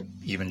planet, or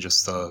even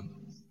just the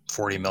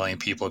 40 million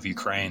people of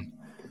Ukraine.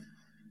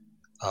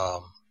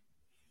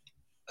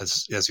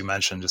 As you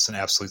mentioned, just an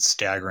absolute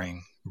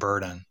staggering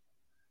burden.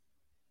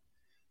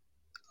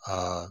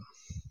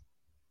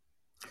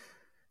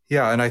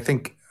 Yeah, and I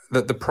think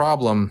that the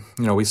problem,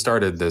 you know, we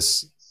started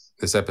this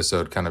this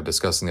episode kind of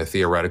discussing the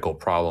theoretical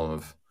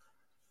problem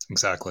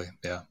Exactly.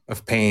 Yeah.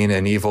 of pain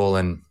and evil,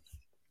 and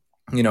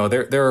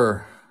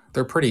there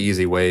are pretty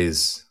easy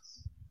ways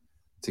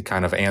to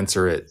kind of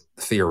answer it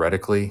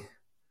theoretically.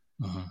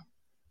 Mm-hmm.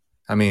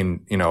 I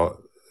mean,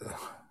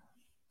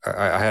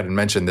 I hadn't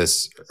mentioned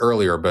this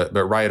earlier, but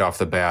right off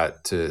the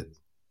bat,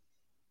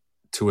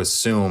 to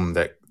assume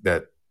that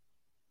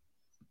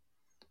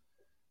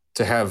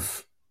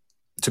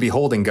to be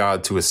holding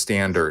God to a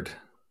standard,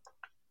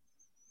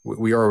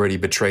 we already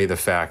betray the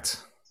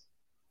fact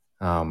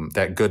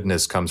that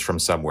goodness comes from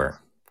somewhere.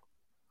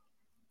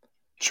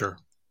 Sure.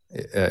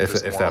 If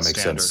that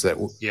makes standard. sense, that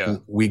yeah.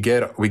 we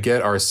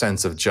get our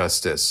sense of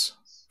justice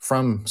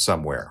from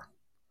somewhere,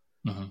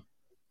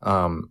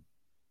 Mm-hmm.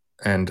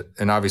 and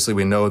obviously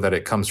we know that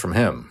it comes from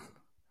Him.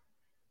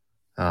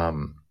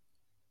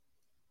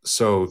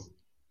 So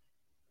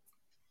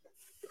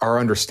our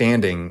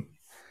understanding,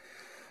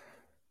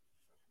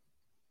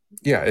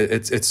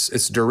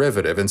 it's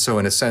derivative, and so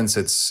in a sense,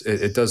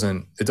 it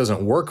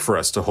doesn't work for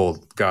us to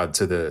hold God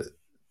to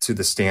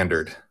the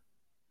standard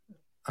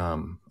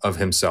of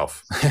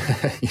Himself.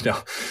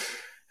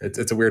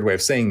 It's a weird way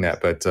of saying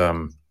that, but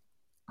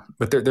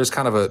there's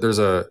kind of there's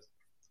a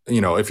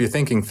if you're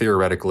thinking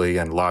theoretically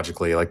and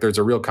logically, like there's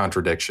a real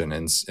contradiction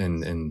in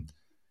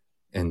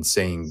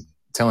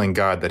telling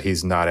God that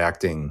He's not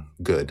acting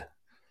good.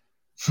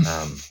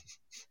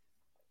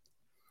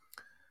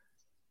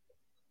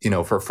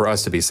 For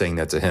us to be saying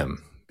that to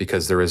Him,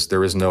 because there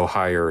is no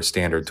higher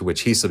standard to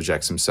which He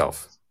subjects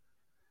Himself.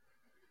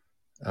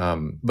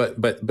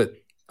 But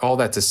all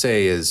that to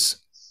say is,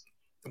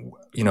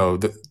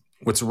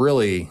 what's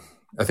really,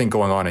 I think,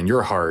 going on in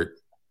your heart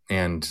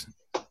and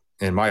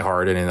in my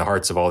heart and in the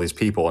hearts of all these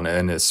people,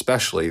 and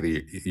especially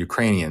the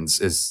Ukrainians,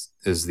 is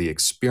the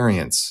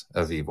experience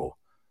of evil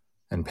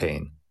and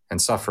pain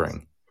and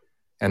suffering.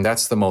 And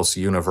that's the most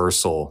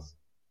universal,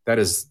 that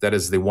is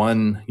the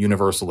one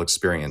universal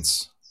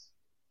experience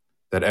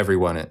that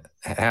everyone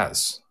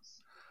has.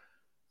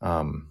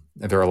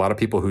 There are a lot of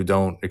people who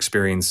don't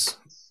experience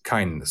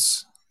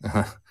kindness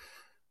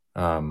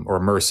or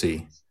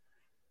mercy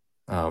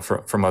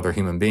from other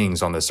human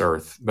beings on this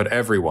earth, but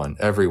everyone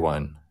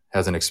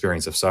has an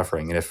experience of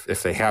suffering, and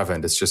if they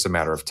haven't, it's just a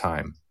matter of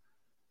time.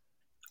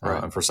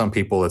 Right. And for some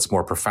people, it's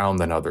more profound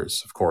than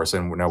others, of course.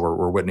 And now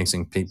we're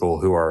witnessing people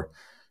who are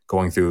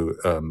going through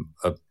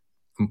a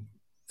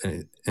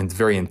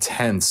very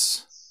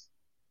intense,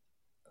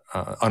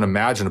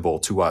 unimaginable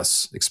to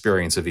us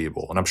experience of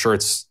evil, and I'm sure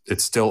it's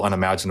still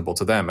unimaginable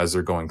to them as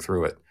they're going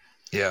through it.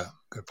 Yeah,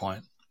 good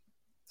point.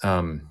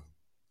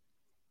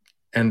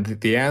 And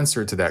the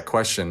answer to that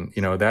question,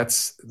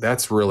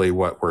 that's really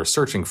what we're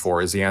searching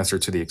for, is the answer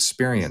to the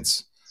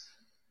experience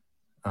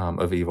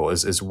of evil.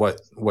 Is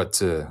what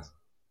do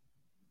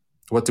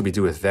we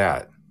do with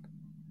that?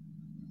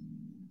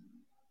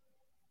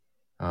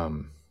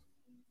 And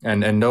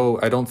no,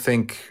 I don't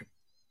think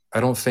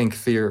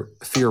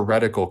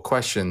theoretical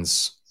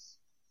questions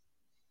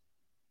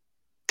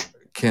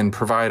can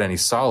provide any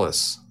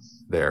solace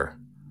there,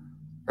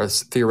 or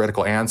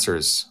theoretical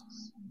answers.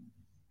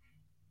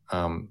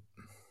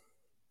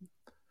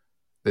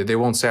 They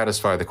won't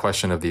satisfy the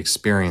question of the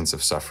experience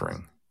of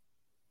suffering.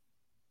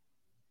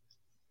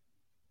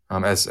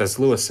 As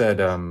Lewis said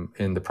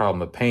in The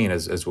Problem of Pain,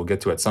 as we'll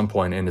get to at some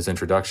point in his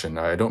introduction,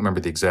 I don't remember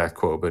the exact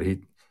quote, but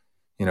he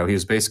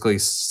was basically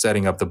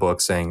setting up the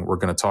book, saying we're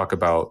going to talk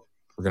about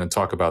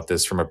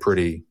this from a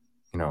pretty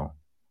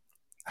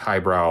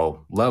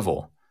highbrow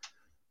level,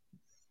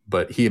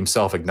 but he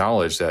himself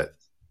acknowledged that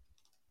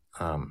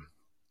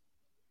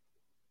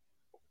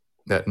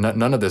that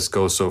none of this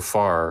goes so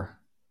far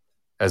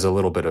as a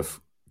little bit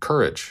of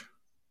courage,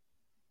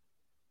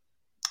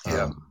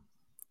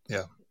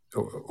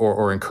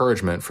 or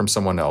encouragement from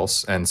someone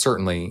else, and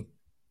certainly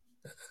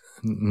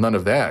none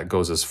of that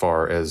goes as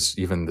far as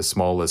even the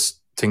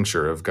smallest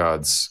tincture of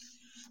God's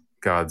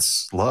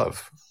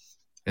love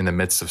in the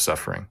midst of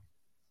suffering.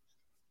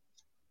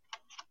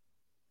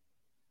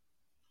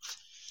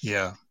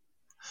 Yeah.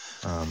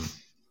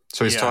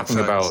 So he's talking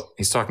about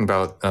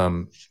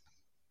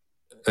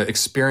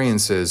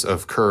experiences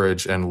of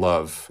courage and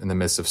love in the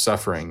midst of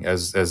suffering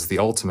as the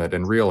ultimate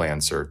and real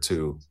answer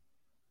to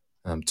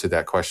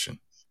that question.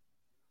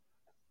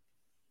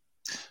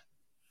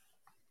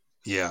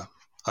 Yeah,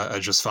 I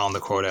just found the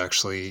quote.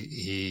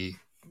 Actually,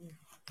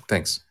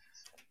 Thanks.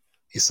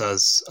 He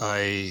says,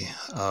 "I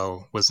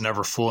was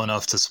never fool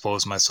enough to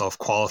suppose myself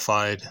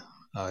qualified."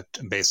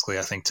 Basically,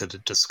 I think to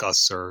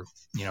discuss or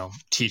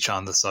teach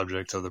on the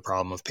subject of the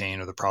problem of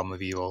pain or the problem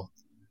of evil.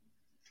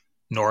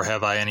 Nor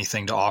have I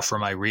anything to offer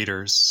my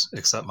readers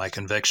except my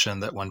conviction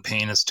that when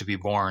pain is to be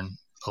borne,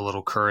 a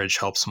little courage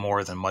helps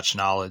more than much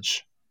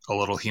knowledge, a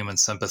little human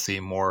sympathy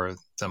more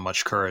than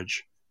much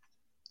courage,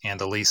 and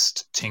the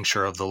least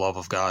tincture of the love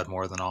of God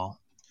more than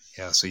all.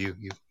 Yeah, so you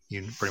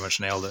pretty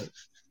much nailed it.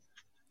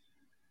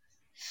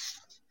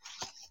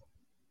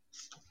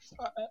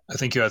 I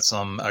think you had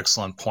some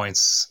excellent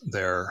points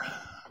there.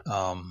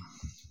 And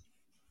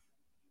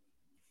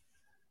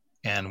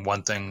And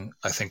one thing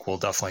I think we'll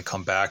definitely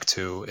come back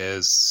to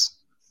is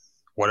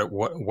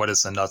what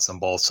is the nuts and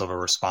bolts of a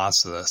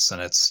response to this,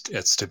 and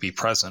it's to be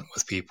present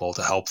with people,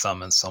 to help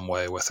them in some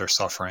way with their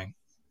suffering,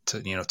 to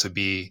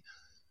be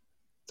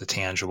the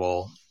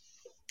tangible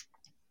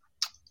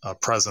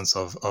presence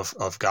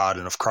of God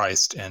and of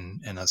Christ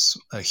in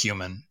a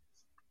human,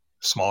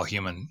 small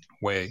human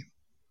way,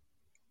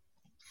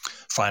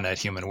 finite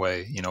human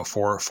way,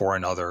 for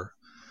another,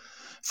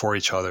 for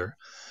each other.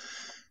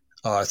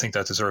 I think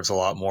that deserves a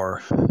lot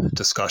more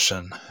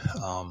discussion.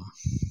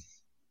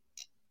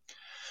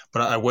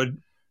 But I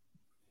would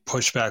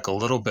push back a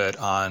little bit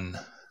on,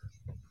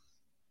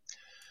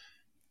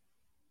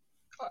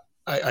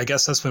 I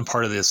guess that's been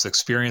part of this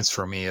experience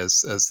for me,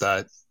 is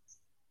that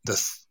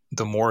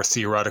the more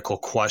theoretical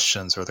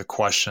questions, or the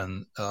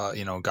question,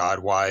 God,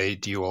 why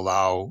do you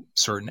allow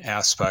certain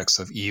aspects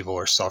of evil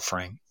or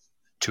suffering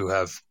to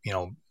have,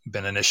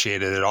 been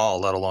initiated at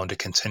all, let alone to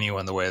continue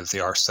in the way that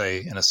they are,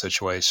 say, in a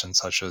situation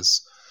such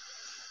as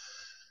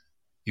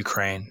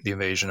Ukraine, the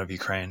invasion of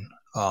Ukraine.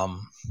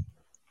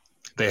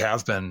 They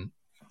have been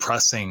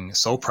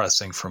so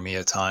pressing for me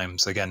at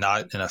times, again,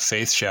 not in a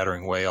faith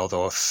shattering way,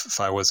 although if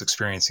I was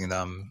experiencing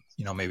them,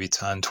 maybe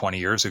 10, 20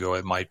 years ago,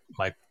 it might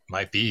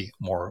be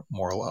more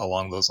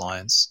along those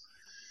lines.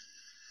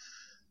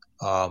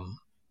 But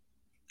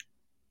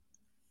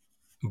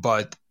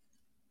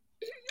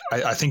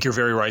I think you're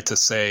very right to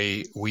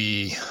say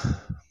we're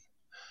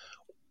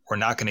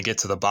not going to get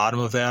to the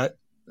bottom of that.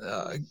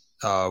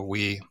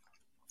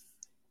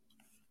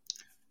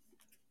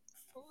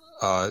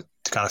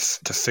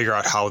 To figure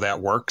out how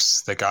that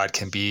works, that God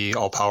can be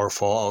all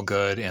powerful, all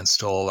good, and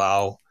still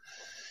allow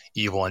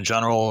evil in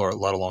general, or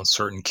let alone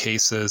certain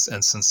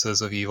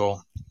instances of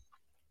evil.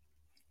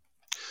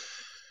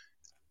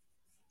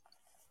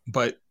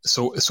 But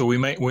so we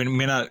may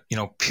not,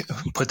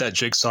 put that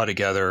jigsaw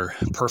together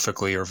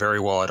perfectly or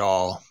very well at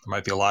all. There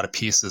might be a lot of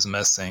pieces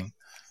missing.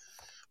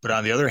 But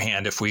on the other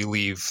hand, if we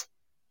leave,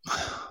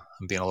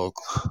 I'm being a little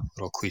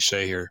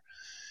cliche here,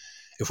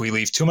 if we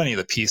leave too many of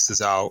the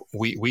pieces out,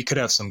 we could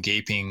have some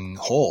gaping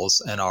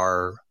holes in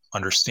our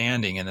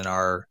understanding and in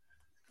our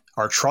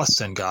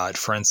trust in God.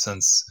 For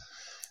instance,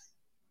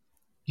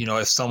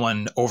 if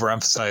someone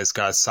overemphasized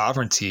God's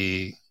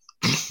sovereignty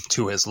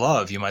to his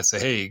love, you might say,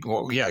 hey,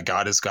 well, yeah,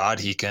 God is God.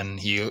 He can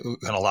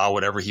allow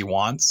whatever he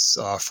wants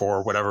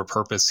for whatever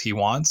purpose he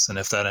wants. And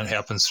if that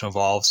happens to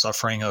involve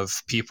suffering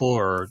of people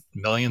or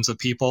millions of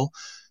people,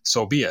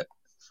 so be it.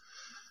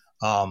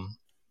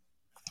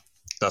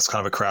 That's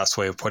kind of a crass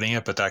way of putting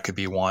it, but that could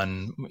be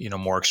one,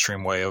 more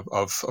extreme way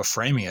of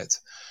framing it.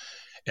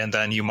 And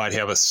then you might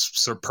have a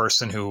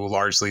person who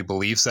largely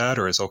believes that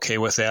or is okay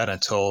with that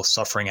until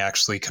suffering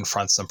actually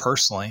confronts them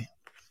personally,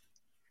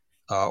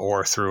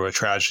 or through a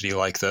tragedy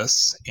like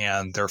this.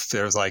 And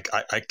there's like,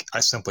 I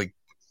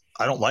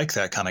don't like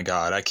that kind of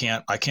God. I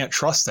can't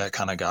trust that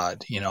kind of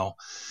God,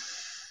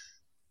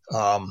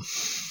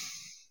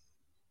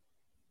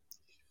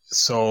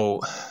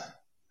 So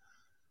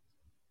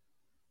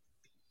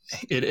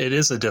it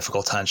is a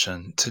difficult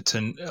tension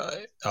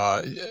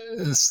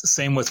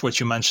same with what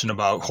you mentioned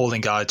about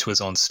holding God to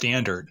his own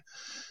standard.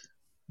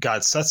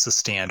 God sets the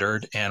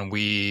standard, and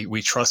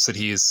we trust that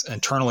he's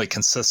internally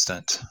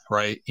consistent,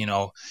 right?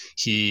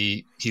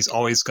 He's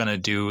always going to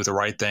do the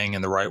right thing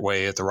in the right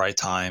way at the right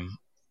time.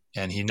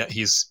 And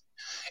he's,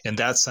 in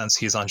that sense,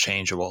 he's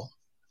unchangeable.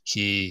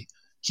 He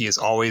is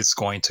always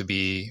going to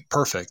be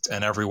perfect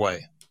in every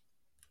way,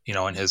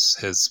 in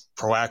his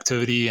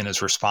proactivity and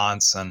his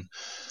response, and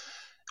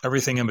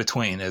everything in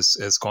between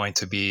is going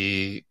to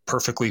be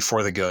perfectly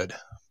for the good.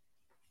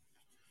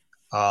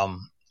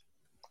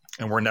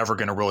 And we're never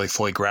going to really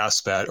fully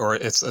grasp that, or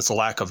it's a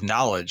lack of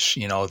knowledge,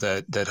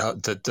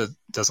 that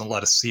doesn't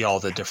let us see all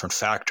the different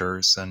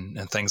factors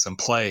and things in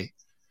play.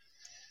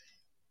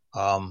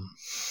 But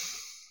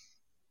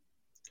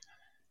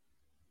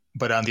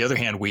on the other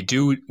hand, we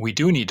do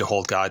need to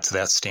hold God to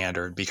that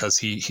standard, because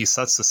he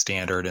sets the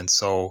standard, and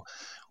so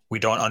we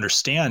don't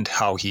understand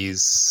how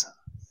he's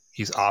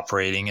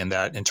operating in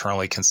that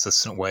internally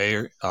consistent way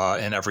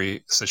in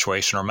every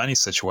situation or many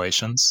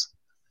situations.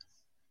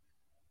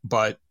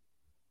 But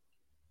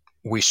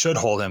we should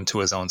hold him to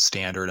his own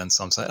standard in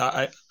some sense.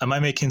 Am I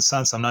making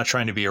sense? I'm not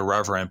trying to be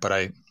irreverent, but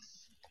I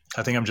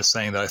think I'm just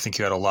saying that I think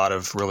you had a lot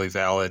of really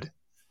valid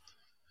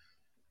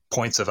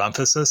points of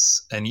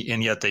emphasis, and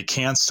yet they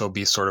can still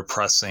be sort of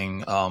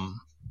pressing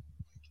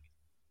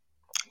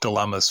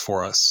dilemmas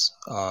for us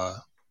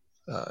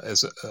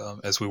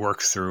as we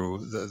work through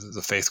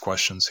the faith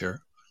questions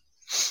here.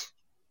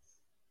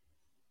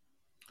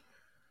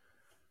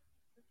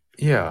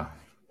 Yeah.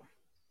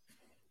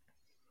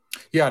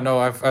 Yeah, no,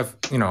 I've I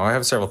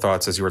have several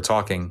thoughts as you were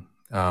talking.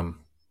 I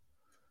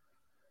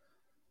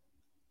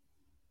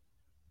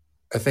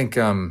think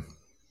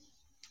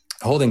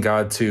holding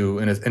God to,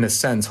 in a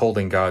sense,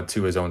 holding God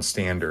to his own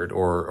standard,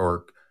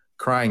 or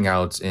crying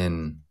out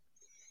in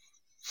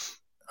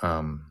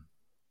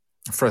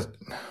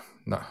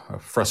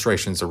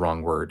frustration is the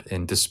wrong word,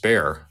 in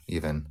despair,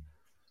 even.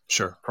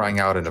 Sure. Crying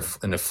out in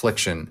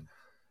affliction.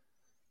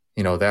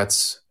 You know,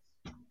 that's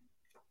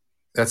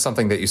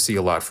something that you see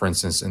a lot, for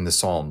instance, in the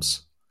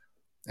Psalms,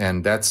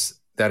 and that's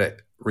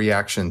that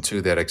reaction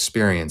to that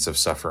experience of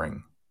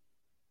suffering.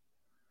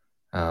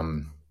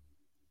 Um,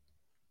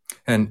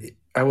 and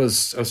I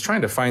was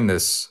trying to find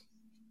this.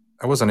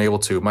 I wasn't able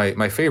to.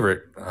 My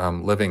favorite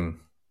living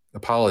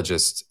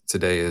apologist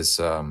today is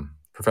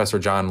Professor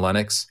John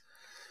Lennox,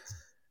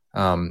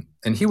 and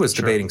he was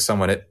Sure. debating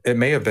someone. It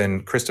may have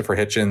been Christopher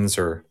Hitchens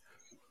or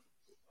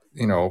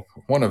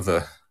one of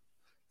the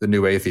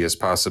new atheists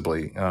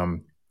possibly.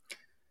 And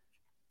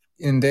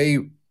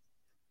they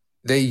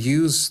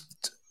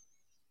used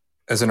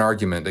as an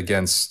argument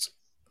against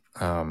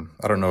I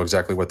don't know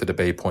exactly what the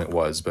debate point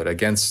was, but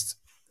against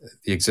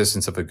the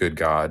existence of a good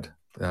God.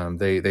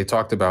 They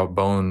talked about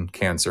bone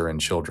cancer in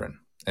children,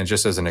 and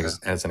just as Okay.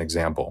 as an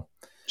example,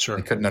 they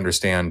Sure. couldn't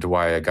understand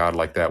why a God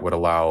like that would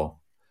allow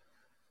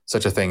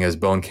such a thing as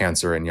bone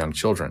cancer in young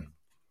children.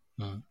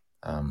 Mm.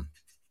 Um,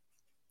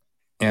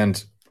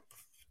 and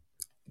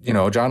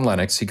John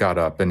Lennox, he got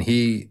up and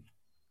I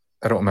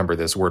don't remember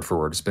this word for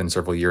word. It's been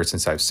several years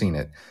since I've seen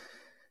it.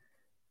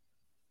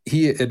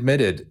 He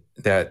admitted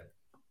that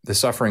the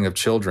suffering of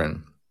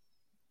children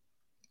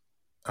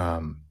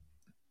um,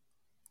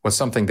 was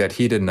something that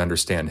he didn't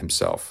understand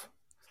himself.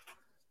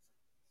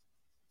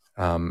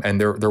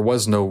 And there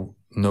was no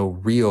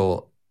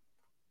real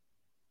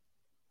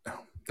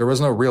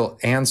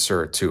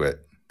answer to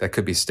it that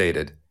could be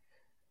stated.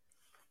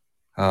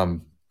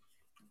 Um,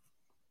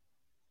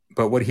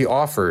 but what he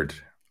offered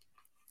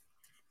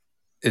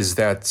is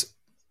that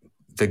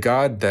the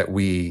God that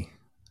we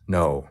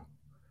know,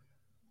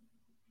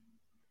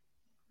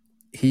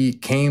 he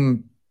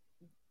came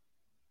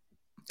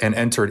and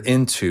entered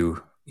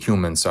into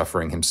human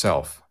suffering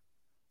himself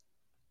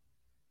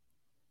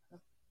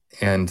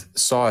and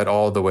saw it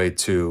all the way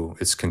to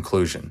its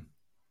conclusion.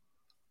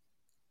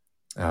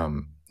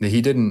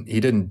 He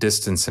didn't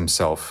distance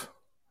himself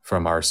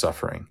from our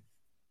suffering,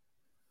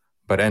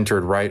 but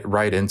entered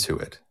right into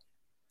it.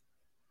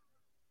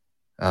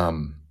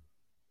 And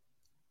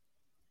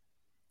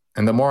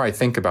the more I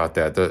think about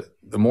that,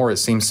 the more it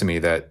seems to me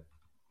that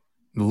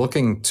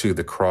looking to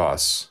the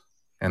cross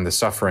and the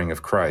suffering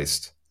of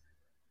Christ,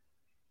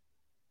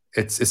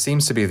 it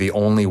seems to be the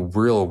only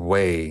real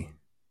way,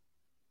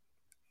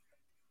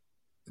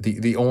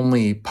 the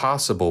only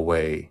possible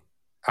way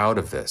out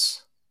of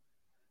this.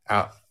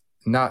 Out,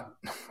 not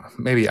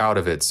maybe out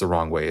of it's the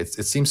wrong way.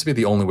 It seems to be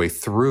the only way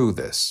through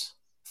this,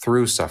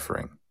 through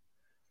suffering.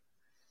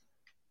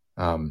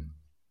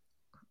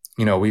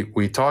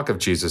 We talk of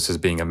Jesus as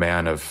being a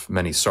man of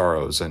many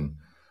sorrows, and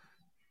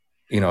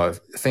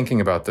thinking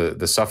about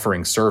the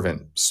suffering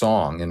servant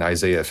song in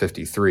Isaiah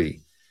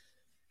 53,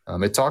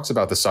 it talks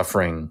about the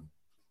suffering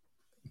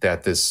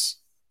that this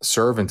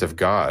servant of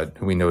God,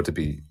 who we know to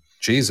be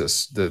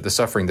Jesus, the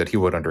suffering that he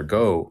would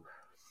undergo,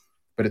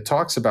 but it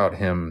talks about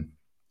him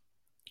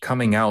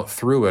coming out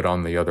through it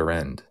on the other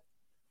end.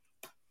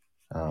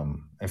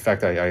 In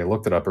fact, I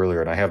looked it up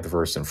earlier and I have the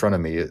verse in front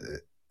of me.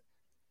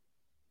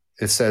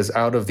 It says,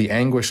 out of the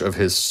anguish of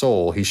his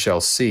soul, he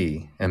shall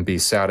see and be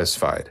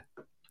satisfied.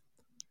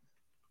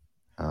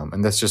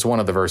 And that's just one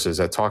of the verses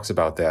that talks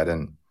about that.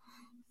 And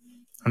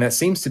that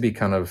seems to be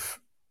kind of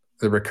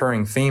the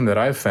recurring theme that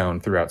I've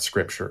found throughout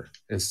Scripture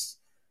is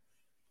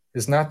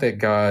not that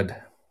God,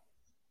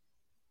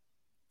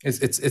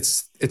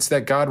 it's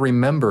that God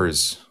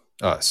remembers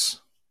us.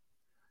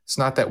 It's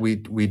not that we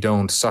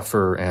don't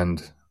suffer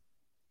and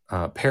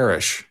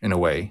perish in a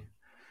way,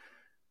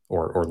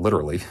 or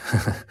literally,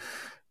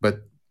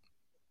 but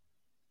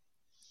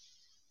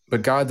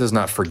God does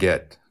not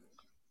forget.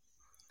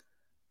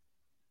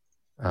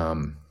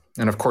 And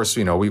of course,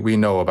 we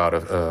know about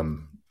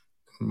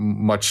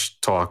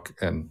much talk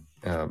and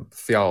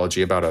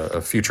theology about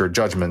a future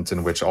judgment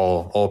in which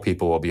all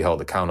people will be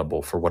held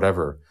accountable for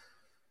whatever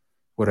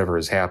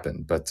has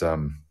happened. But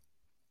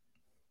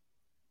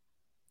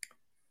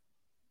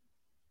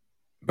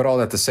all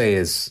that to say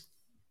is,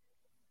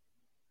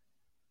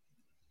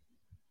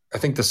 I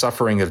think the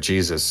suffering of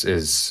Jesus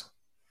is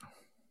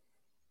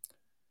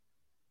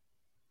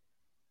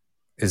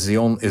the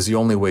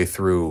only way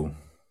through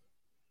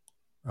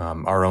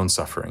our own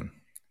suffering.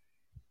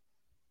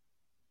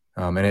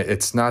 And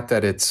it's not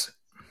that it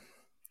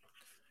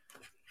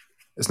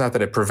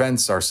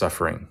prevents our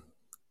suffering,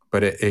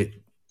 but it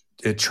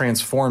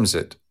transforms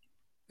it.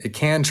 It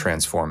can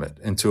transform it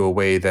into a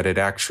way that it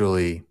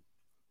actually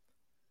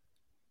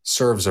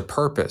serves a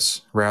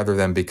purpose rather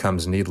than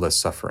becomes needless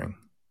suffering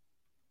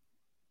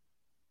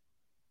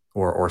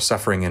or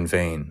suffering in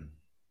vain.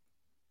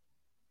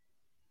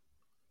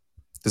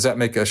 Does that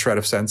make a shred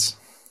of sense?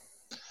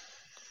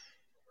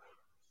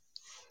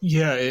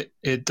 Yeah,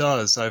 it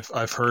does.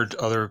 I've heard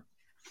other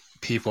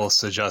people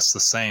suggest the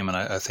same, and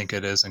I think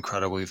it is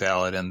incredibly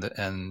valid.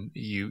 And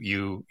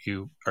you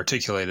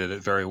articulated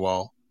it very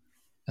well.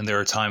 And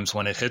there are times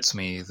when it hits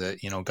me that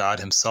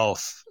God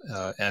Himself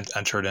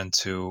entered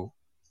into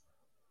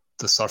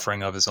the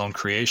suffering of His own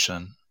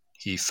creation.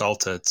 He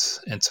felt it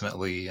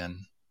intimately,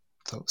 and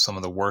some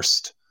of the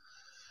worst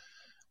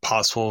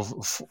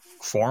possible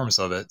forms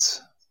of it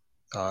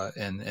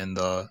in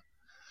the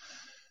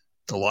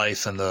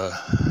life and the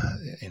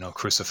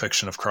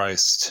crucifixion of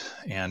Christ,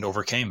 and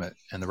overcame it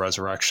in the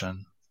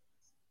resurrection.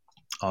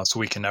 So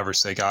we can never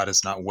say God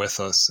is not with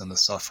us in the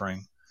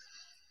suffering.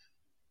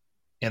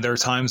 And there are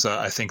times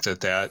I think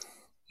that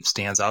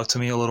stands out to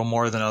me a little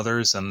more than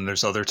others, and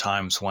there's other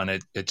times when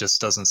it just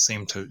doesn't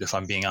seem to, if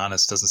I'm being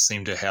honest, doesn't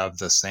seem to have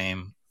the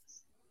same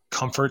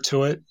comfort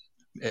to it.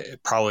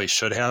 It probably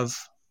should have.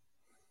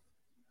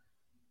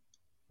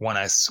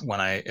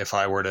 If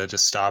I were to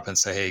just stop and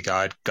say, hey,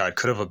 God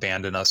could have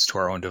abandoned us to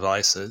our own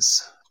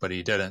devices, but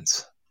he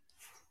didn't.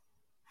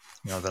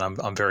 Then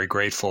I'm very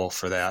grateful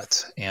for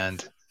that.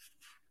 And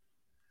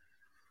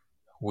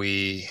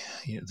the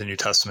New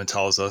Testament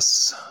tells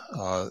us,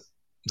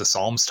 the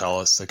Psalms tell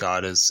us that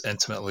God is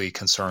intimately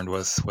concerned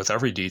with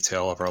every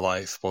detail of our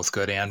life, both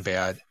good and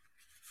bad.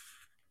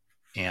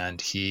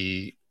 And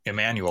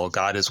Emmanuel,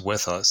 God is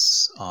with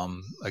us.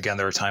 Again,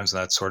 there are times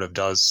that sort of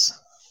does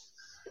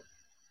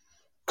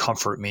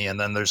comfort me, and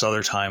then there's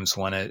other times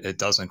when it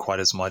doesn't quite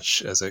as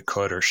much as it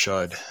could or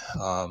should.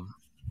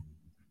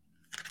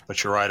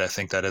 But you're right. I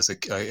think that is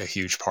a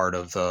huge part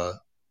of the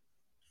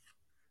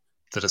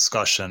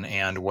discussion,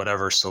 and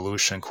whatever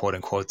solution, quote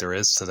unquote, there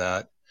is to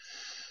that.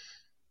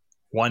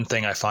 One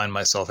thing I find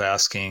myself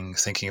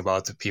thinking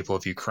about the people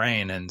of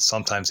Ukraine, and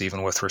sometimes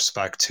even with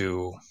respect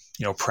to,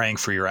 praying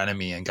for your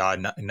enemy and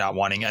God not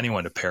wanting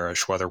anyone to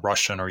perish, whether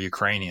Russian or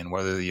Ukrainian,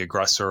 whether the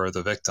aggressor or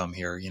the victim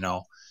here, And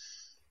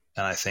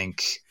I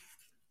think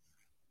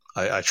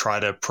I try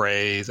to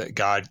pray that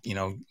God,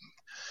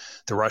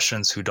 the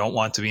Russians who don't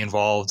want to be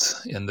involved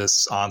in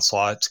this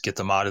onslaught, get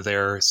them out of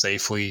there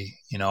safely,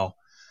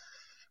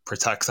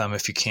 protect them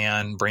if you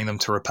can, bring them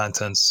to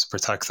repentance,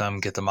 protect them,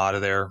 get them out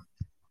of there.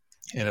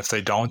 And if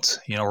they don't,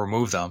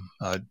 remove them,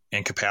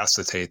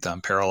 incapacitate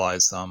them,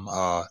 paralyze them,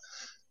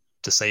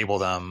 disable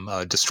them,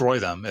 destroy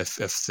them. If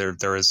they're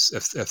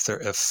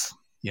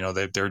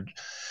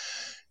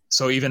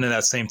so even in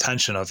that same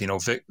tension of,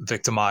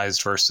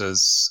 victimized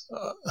versus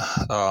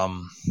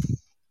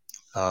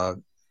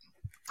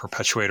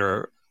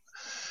perpetuator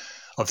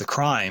of the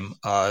crime,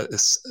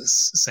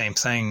 same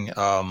thing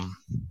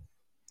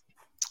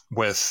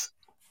with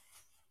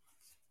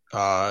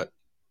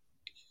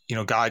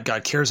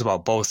God cares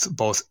about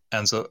both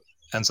ends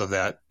of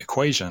that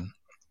equation.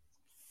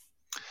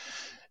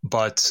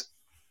 But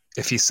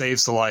if he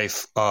saves the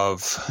life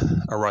of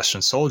a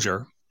Russian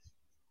soldier,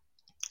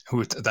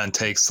 who then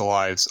takes the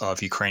lives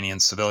of Ukrainian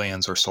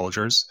civilians or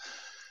soldiers,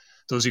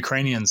 those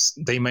Ukrainians,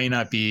 they may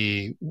not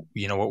be,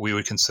 what we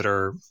would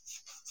consider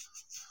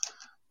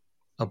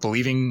a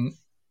believing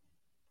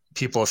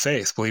people of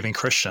faith, believing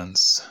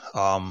Christians.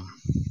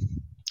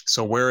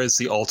 So where is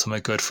the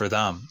ultimate good for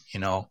them?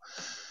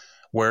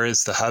 Where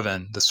is the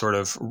heaven, the sort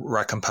of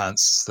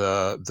recompense,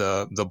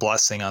 the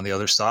blessing on the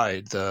other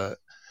side,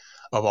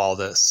 of all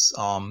this?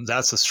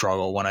 That's a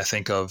struggle when I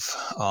think of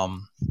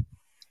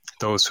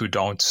those who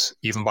don't,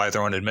 even by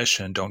their own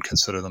admission, don't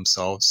consider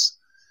themselves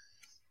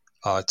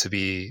to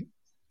be,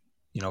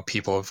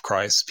 people of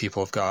Christ,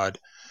 people of God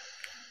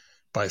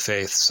by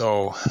faith.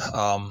 So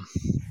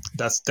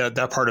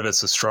that part of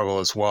it's a struggle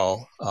as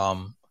well.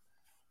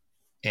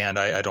 And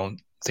I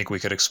don't think we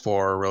could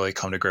explore or really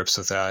come to grips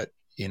with that,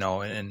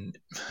 in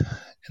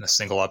a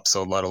single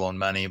episode, let alone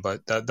many.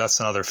 But that's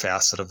another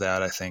facet of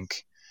that, I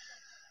think.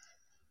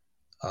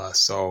 I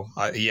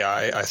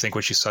think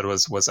what you said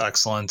was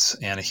excellent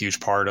and a huge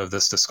part of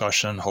this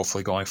discussion,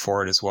 hopefully going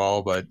forward as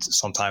well. But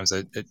sometimes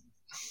it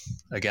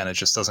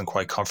just doesn't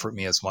quite comfort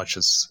me as much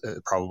as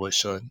it probably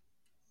should.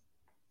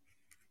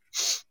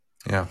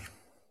 Yeah.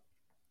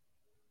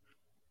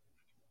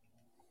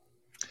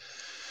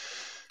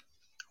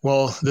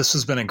 Well, this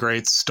has been a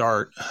great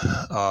start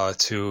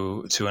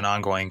to an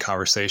ongoing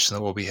conversation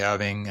that we'll be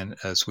having, and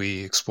as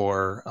we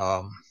explore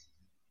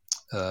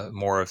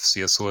more of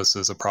C.S.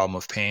 Lewis's A Problem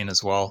of Pain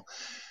as well.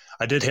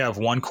 I did have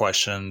one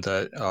question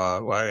that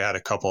I had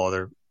a couple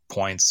other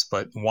points,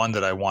 but one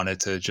that I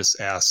wanted to just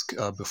ask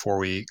before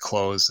we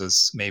close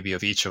is maybe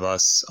of each of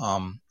us.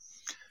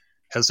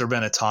 Has there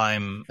been a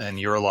time in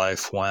your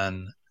life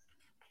when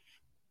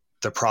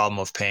the problem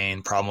of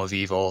pain, problem of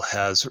evil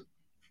has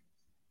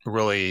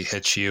really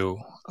hit you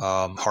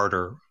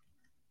harder,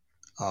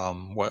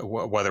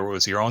 whether it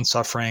was your own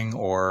suffering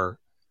or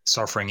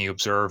suffering you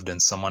observed in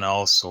someone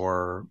else,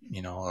 or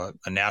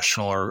a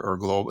national or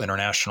global,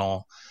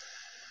 international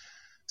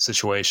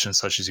situation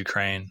such as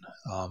Ukraine?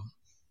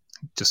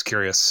 Just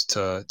curious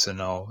to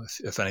know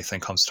if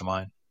anything comes to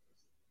mind.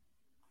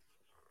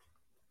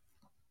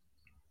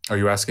 Are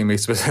you asking me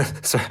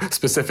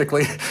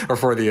specifically, or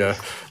for the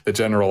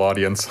general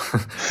audience?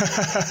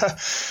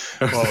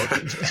 Well,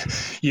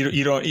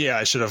 you don't. Yeah,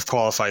 I should have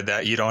qualified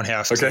that. You don't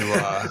have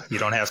to. You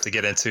don't have to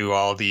get into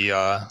all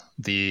the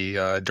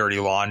dirty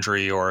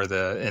laundry or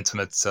the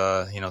intimate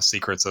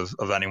secrets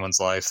of anyone's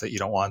life that you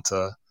don't want to.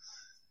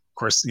 Of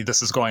course,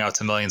 this is going out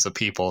to millions of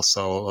people,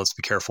 so let's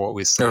be careful what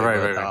we say.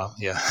 Right.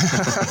 Yeah.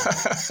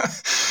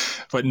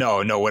 But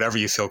no, whatever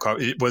you feel.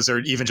 Was there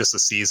even just a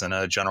season,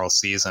 a general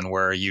season,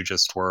 where you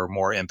just were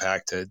more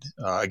impacted?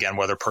 Again,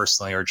 whether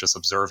personally or just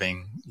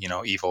observing,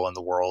 evil in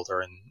the world,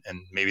 or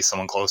in maybe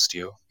someone close to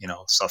you,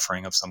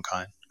 suffering of some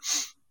kind,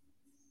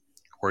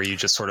 where you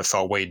just sort of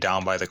felt weighed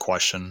down by the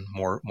question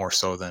more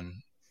so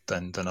than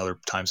other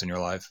times in your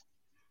life.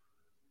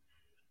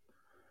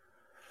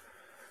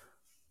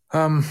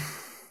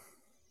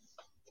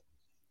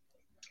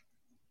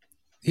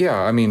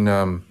 Yeah, I mean,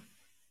 I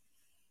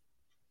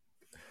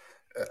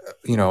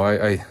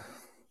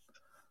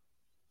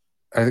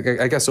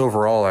guess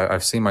overall,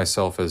 I've seen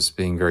myself as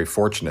being very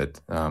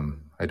fortunate. I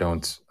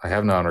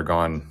have not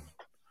undergone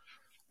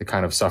the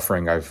kind of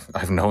suffering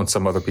I've known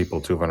some other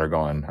people to have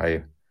undergone.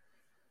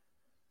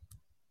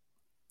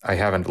 I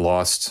haven't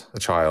lost a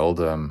child,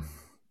 a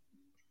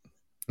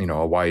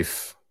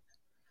wife.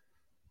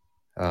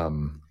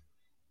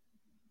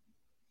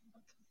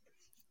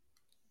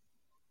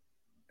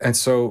 And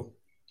so,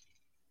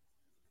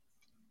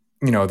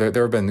 there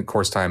have been, of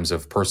course, times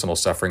of personal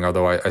suffering,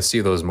 although I see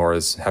those more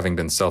as having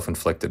been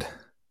self-inflicted,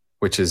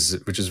 which is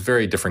a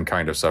very different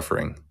kind of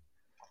suffering.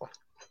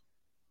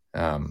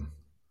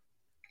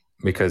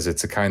 Because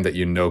it's a kind that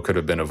could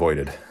have been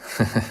avoided.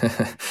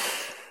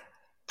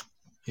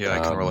 Yeah, I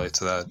can relate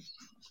to that.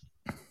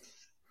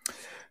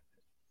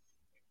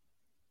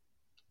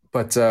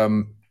 But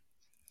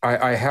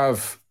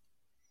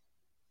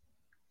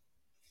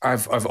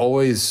I've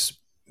always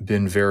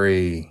been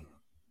very,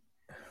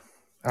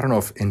 I don't know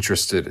if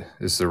interested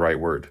is the right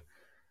word.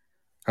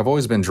 I've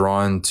always been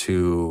drawn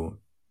to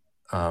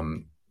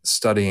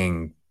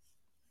studying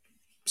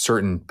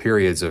certain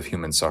periods of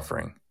human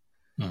suffering.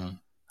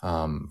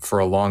 Mm-hmm. For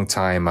a long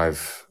time,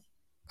 I've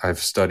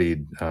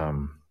studied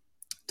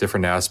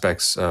different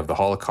aspects of the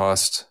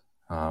Holocaust,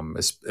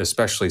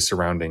 especially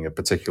surrounding a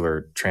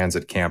particular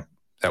transit camp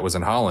that was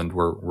in Holland,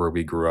 where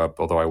we grew up,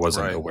 although I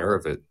wasn't aware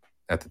of it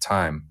at the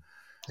time.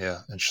 Yeah,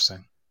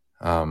 interesting.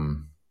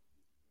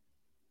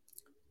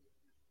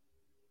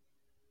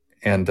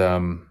 And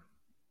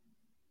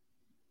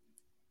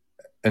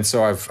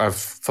so I've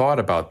thought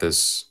about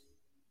this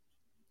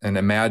and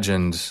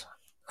imagined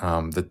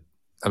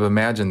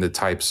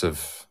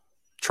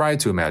tried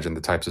to imagine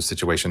the types of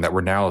situation that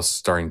we're now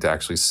starting to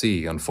actually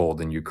see unfold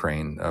in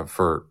Ukraine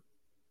for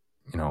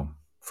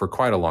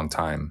quite a long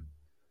time.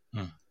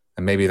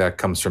 And maybe that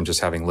comes from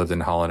just having lived in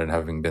Holland and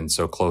having been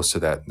so close to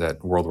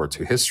that World War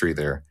II history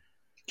there.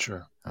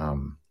 Sure.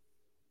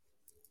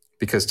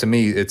 Because to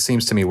me, it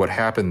seems to me what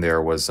happened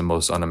there was the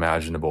most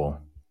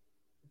unimaginable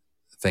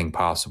thing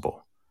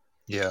possible.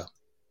 Yeah.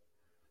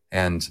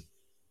 And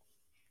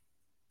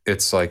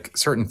it's like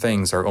certain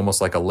things are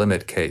almost like a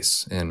limit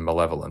case in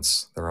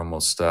malevolence. They're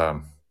almost,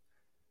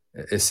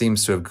 it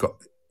seems to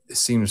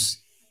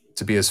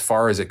be as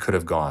far as it could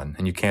have gone,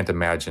 and you can't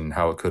imagine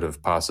how it could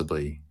have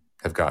possibly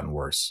have gotten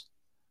worse.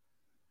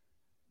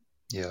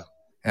 Yeah.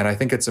 And I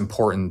think it's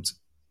important.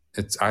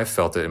 I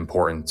felt it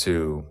important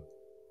to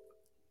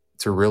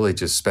really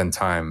just spend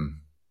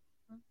time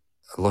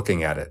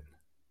looking at it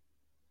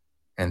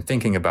and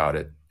thinking about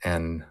it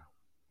and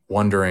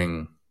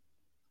wondering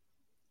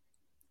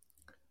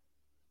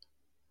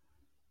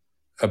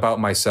about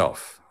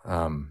myself,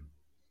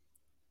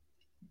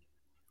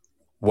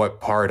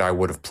 what part I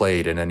would have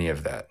played in any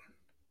of that.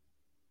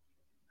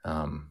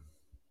 And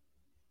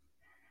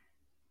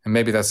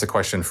maybe that's the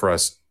question for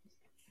us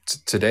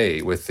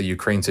today with the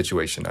Ukraine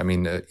situation. I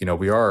mean,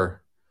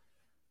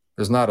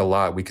 there's not a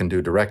lot we can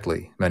do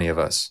directly, many of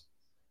us.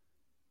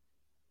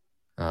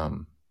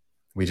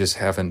 We just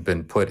haven't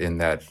been put in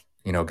that,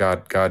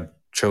 God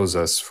chose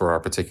us for our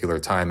particular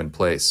time and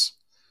place.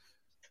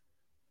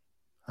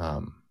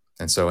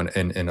 And so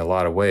in a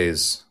lot of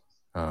ways,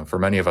 for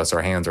many of us,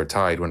 our hands are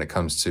tied when it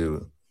comes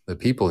to the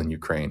people in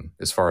Ukraine,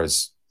 as far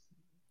as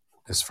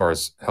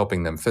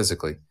helping them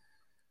physically.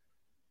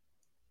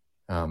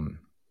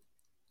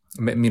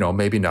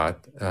 Maybe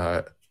not.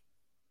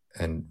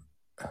 And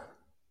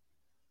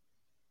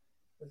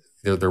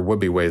there would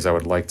be ways I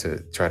would like to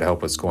try to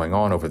help what's going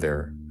on over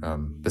there,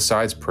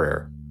 besides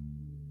prayer.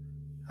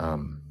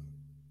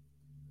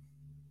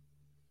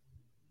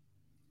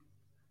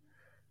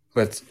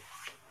 But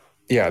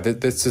yeah,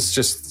 this is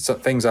just some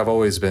things I've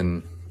always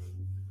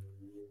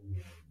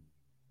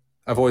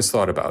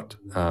thought about.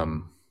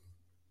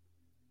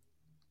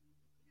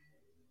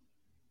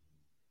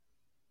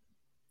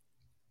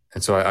 And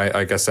so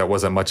I guess that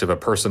wasn't much of a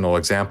personal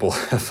example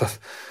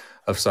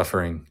of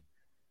suffering.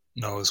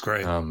 No, it was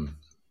great. I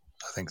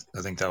think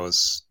that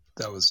was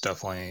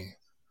definitely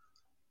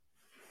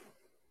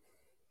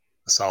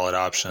a solid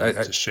option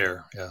to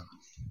share. Yeah.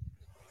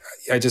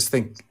 I just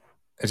think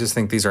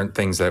these aren't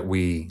things that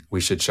we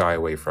should shy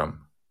away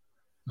from.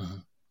 Mm-hmm.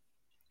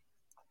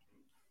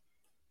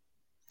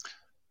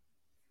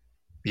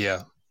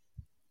 Yeah.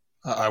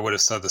 I would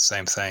have said the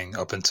same thing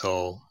up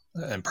until,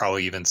 and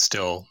probably even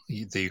still,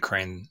 the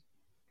Ukraine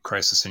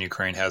crisis in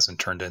Ukraine hasn't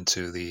turned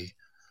into the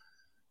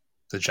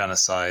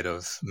genocide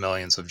of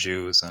millions of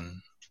Jews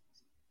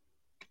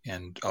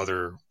and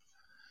other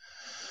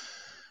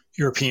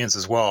Europeans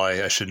as well.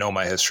 I should know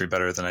my history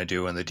better than I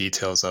do and the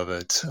details of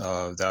it.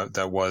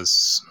 That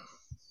was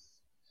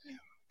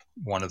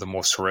one of the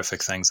most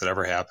horrific things that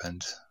ever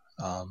happened.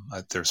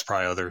 There's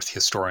probably other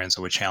historians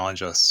that would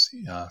challenge us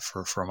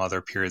from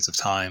other periods of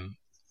time.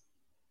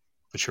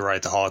 But you're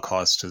right, the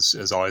Holocaust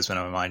has always been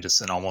in my mind,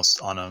 just an almost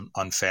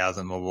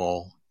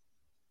unfathomable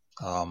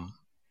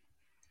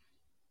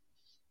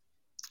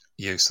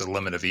use, the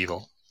limit of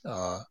evil.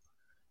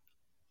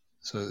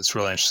 So it's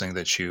really interesting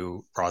that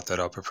you brought that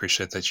up. I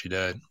appreciate that you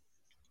did.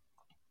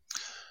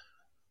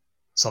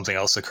 Something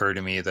else occurred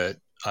to me that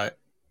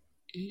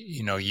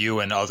you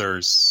and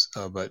others,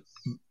 but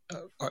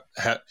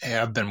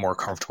have been more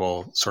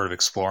comfortable sort of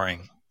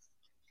exploring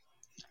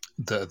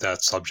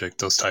that subject,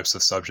 those types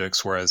of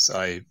subjects, whereas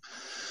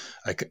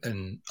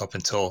and up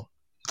until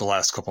the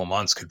last couple of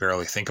months could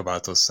barely think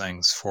about those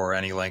things for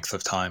any length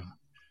of time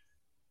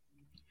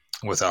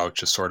without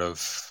just sort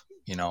of,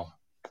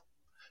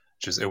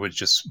 it was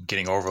just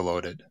getting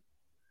overloaded.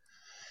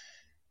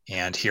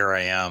 And here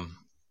I am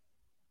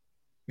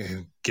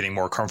getting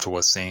more comfortable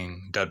with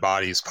seeing dead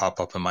bodies pop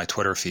up in my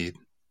Twitter feed,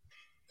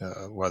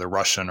 whether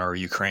Russian or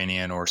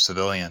Ukrainian or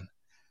civilian,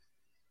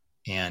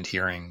 and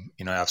hearing,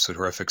 absolute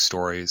horrific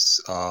stories.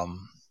 And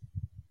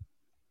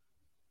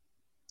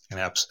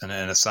in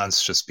a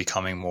sense, just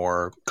becoming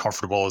more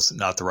comfortable is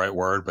not the right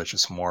word, but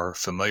just more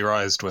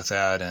familiarized with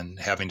that and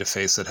having to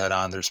face it head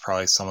on. There's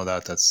probably some of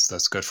that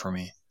that's good for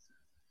me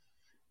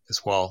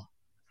as well.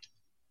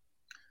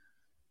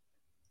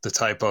 The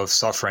type of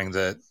suffering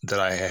that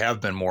I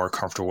have been more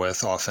comfortable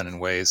with, often in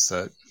ways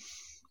that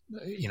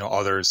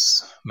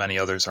many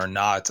others are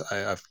not.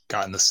 I've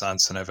gotten the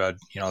sense, and I've had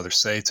others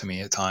say to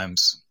me at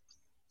times,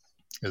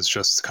 is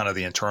just kind of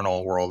the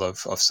internal world of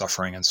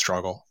suffering and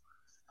struggle.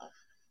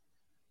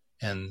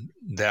 And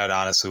that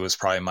honestly was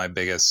probably my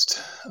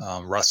biggest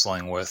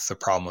wrestling with the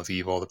problem of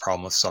evil, the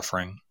problem of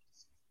suffering.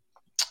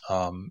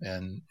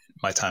 And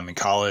my time in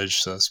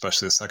college, so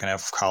especially the second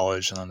half of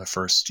college and then the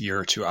first year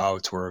or two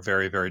out, were a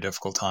very, very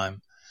difficult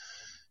time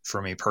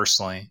for me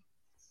personally.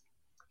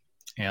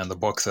 And the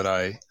book that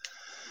I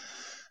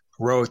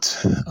wrote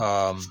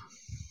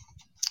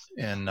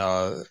in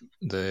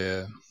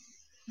the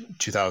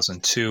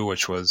 2002,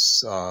 which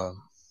was I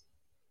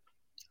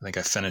think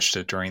I finished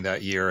it during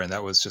that year, and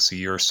that was just a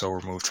year or so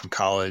removed from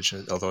college.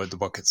 Although the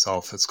book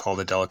itself, it's called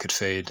A Delicate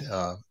Fade,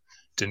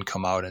 didn't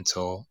come out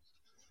until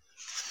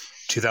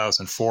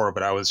 2004,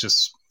 but I was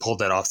just pulled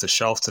that off the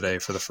shelf today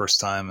for the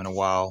first time in a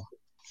while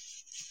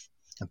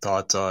and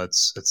thought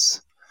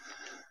it's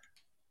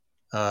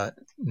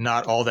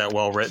not all that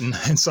well written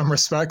in some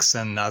respects,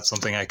 and not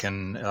something I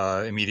can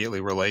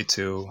immediately relate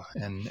to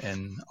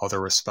in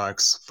other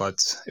respects. But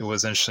it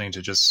was interesting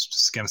to just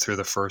skim through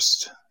the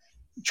first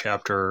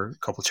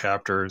couple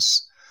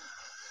chapters,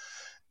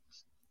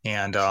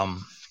 and I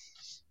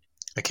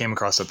came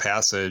across a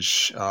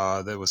passage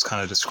that was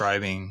kind of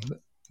describing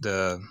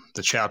the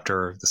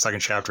chapter. The second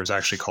chapter is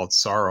actually called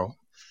Sorrow,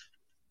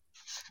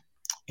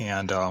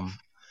 and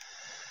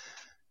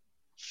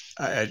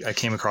I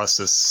came across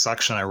this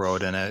section I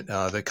wrote in it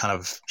that kind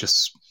of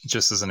just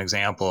as an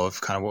example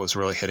of kind of what was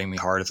really hitting me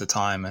hard at the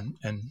time,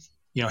 and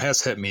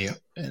has hit me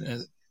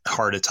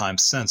hard at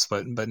times since,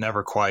 but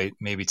never quite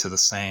maybe to the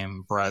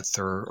same breadth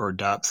or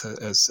depth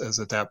as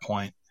at that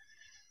point.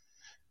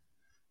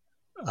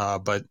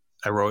 But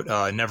I wrote,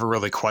 I never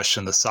really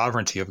questioned the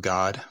sovereignty of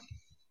God.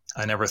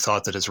 I never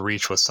thought that his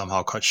reach was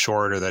somehow cut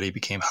short or that he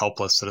became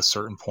helpless at a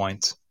certain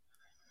point.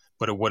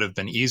 But it would have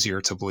been easier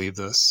to believe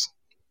this.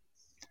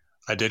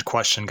 I did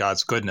question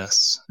God's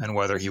goodness and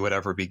whether he would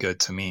ever be good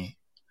to me.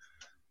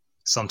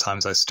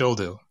 Sometimes I still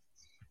do.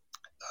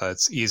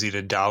 It's easy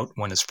to doubt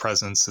when his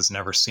presence is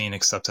never seen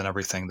except in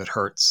everything that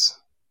hurts.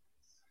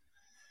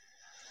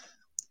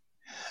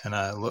 And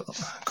a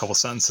couple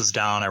sentences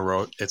down, I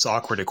wrote, it's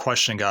awkward to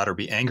question God or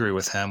be angry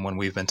with him when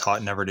we've been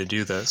taught never to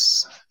do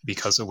this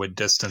because it would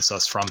distance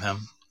us from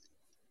him.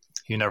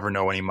 You never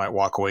know when he might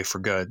walk away for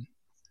good.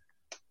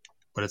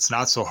 But it's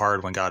not so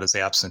hard when God is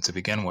absent to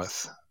begin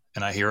with.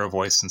 And I hear a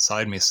voice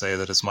inside me say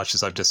that as much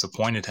as I've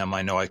disappointed him,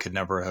 I know I could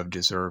never have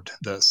deserved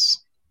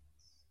this.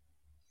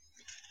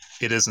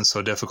 It isn't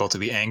so difficult to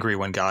be angry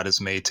when God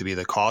is made to be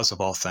the cause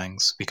of all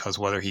things, because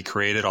whether he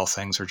created all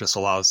things or just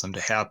allows them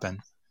to happen,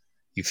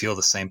 you feel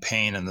the same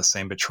pain and the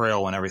same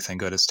betrayal when everything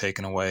good is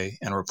taken away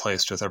and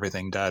replaced with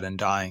everything dead and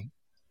dying.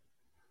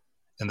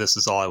 And this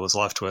is all I was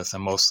left with,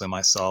 and mostly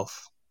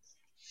myself.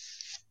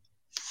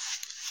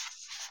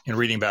 In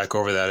reading back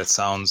over that, it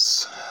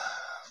sounds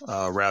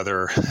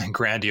rather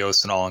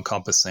grandiose and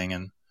all-encompassing,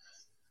 and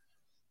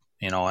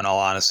in all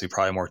honesty,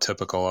 probably more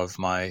typical of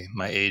my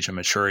age and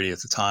maturity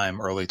at the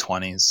time, early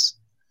 20s.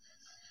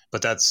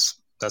 But that's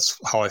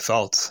how I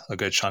felt a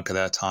good chunk of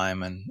that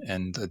time,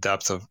 and the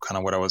depth of kind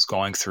of what I was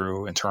going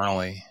through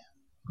internally,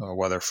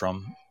 whether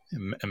from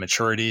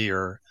immaturity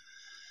or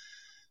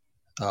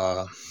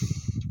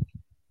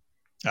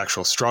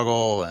actual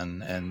struggle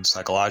and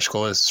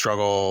psychological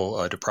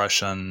struggle,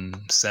 depression,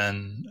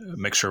 sin, a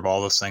mixture of all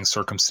those things,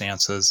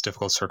 circumstances,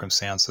 difficult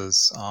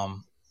circumstances.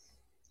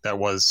 that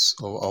was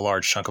a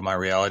large chunk of my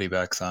reality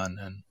back then.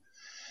 And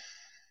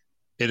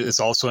it is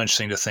also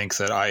interesting to think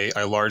that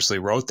I largely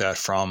wrote that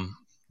from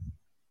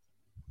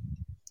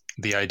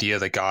the idea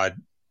that God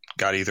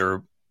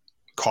either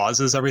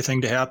causes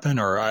everything to happen,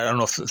 or I don't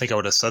know if I think I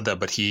would have said that,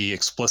 but he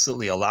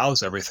explicitly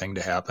allows everything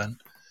to happen.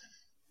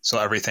 So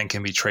everything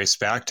can be traced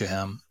back to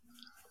him.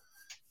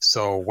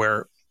 So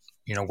where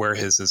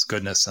his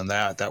goodness in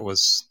that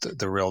was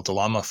the real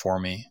dilemma for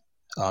me.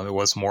 It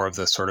was more of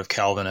the sort of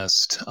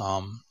Calvinist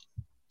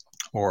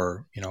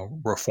or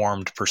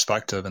Reformed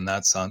perspective in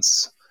that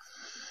sense.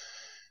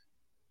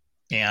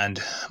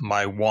 And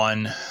my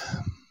one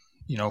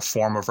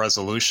form of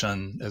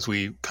resolution, as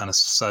we kind of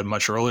said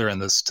much earlier in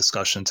this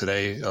discussion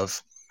today,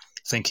 of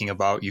thinking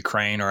about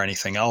Ukraine or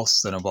anything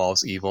else that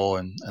involves evil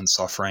and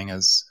suffering,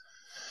 is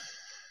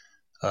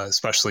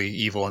especially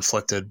evil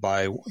inflicted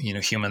by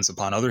humans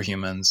upon other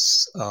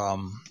humans,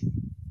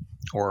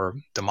 or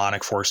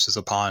demonic forces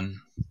upon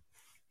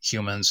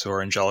humans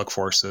or angelic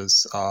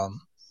forces,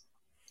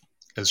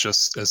 is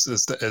just is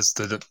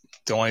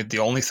the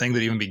only thing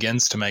that even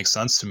begins to make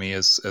sense to me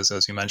is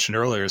as you mentioned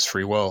earlier, is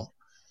free will,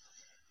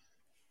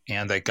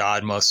 and that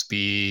God must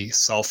be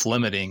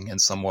self-limiting in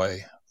some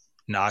way,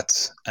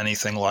 not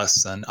anything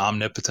less than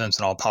omnipotent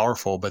and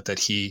all-powerful, but that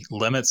he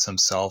limits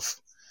himself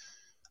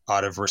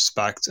out of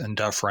respect and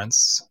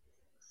deference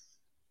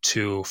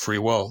to free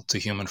will, to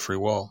human free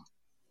will.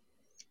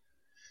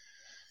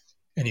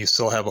 And you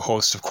still have a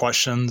host of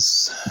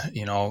questions,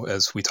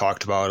 as we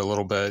talked about a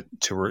little bit,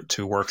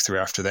 to work through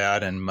after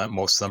that, and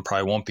most of them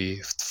probably won't be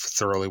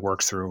thoroughly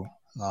worked through.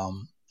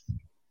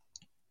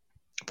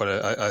 But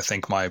I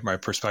think my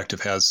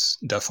perspective has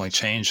definitely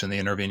changed in the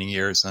intervening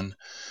years, and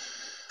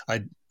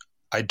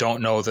I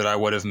don't know that I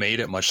would have made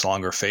it much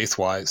longer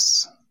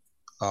faith-wise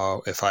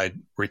if I'd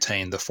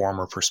retained the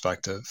former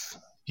perspective,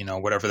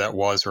 whatever that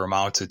was or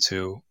amounted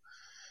to.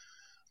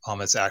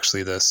 It's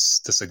actually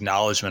this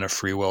acknowledgement of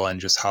free will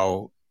and just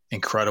how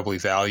incredibly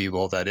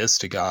valuable that is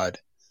to God,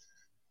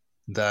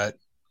 that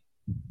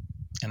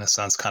in a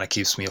sense kind of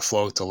keeps me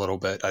afloat a little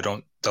bit. I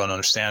don't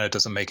understand it.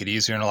 Doesn't make it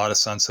easier in a lot of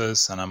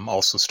senses. And I'm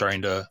also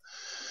starting to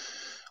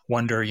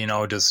wonder,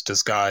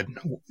 does God,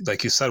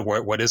 like you said,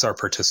 what is our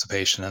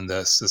participation in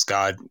this? Is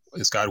God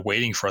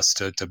waiting for us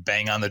to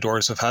bang on the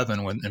doors of heaven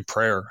in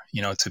prayer,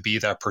 to be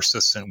that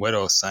persistent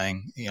widow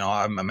saying,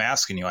 I'm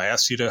asking you, I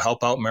asked you to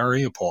help out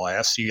Mariupol. I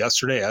asked you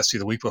yesterday, I asked you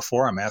the week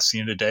before, I'm asking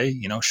you today,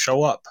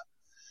 show up.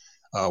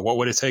 What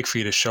would it take for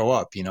you to show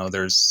up?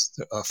 There's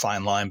a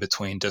fine line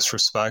between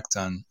disrespect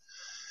and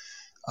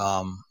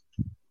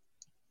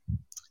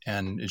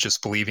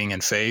just believing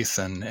in faith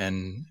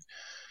and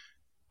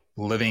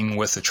living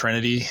with the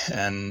Trinity,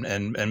 and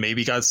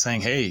maybe God's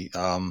saying, hey,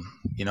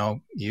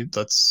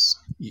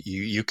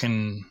 you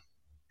can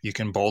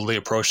boldly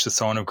approach the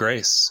throne of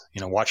grace.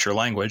 Watch your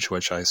language,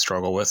 which I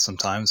struggle with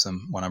sometimes,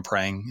 and when I'm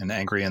praying and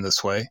angry in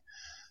this way.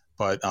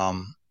 But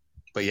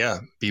yeah,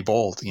 be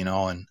bold,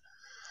 and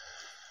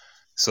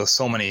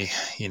so many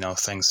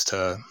things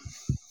to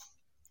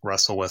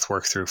wrestle with,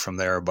 work through from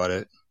there.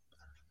 But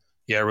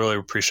I really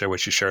appreciate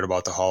what you shared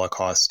about the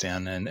Holocaust,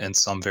 and in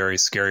some very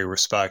scary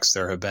respects,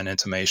 there have been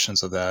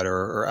intimations of that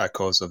or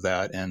echoes of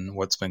that in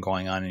what's been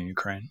going on in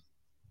Ukraine.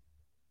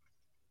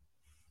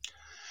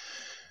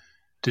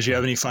 Did you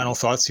have any final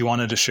thoughts you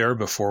wanted to share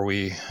before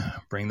we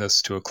bring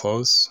this to a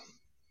close?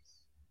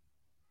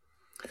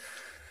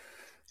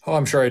 Oh,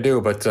 I'm sure I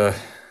do, but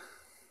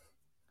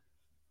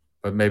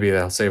maybe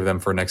I'll save them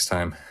for next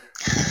time.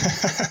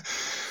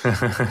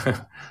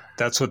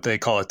 That's what they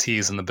call a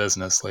tease in the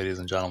business, ladies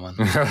and gentlemen.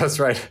 That's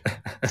right.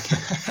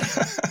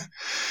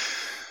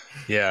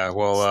 Yeah,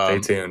 well, stay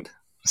tuned.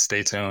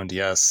 Stay tuned,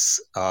 yes.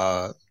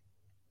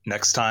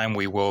 Next time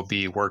we will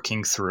be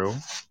working through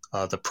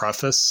the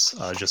preface,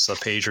 just a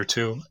page or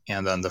two,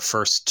 and then the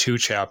first two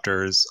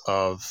chapters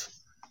of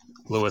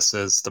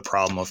Lewis's The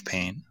Problem of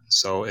Pain.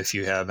 So if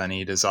you have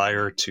any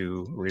desire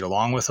to read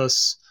along with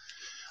us,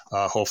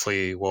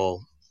 hopefully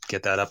we'll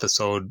get that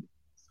episode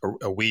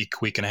a week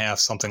and a half,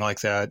 something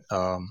like that.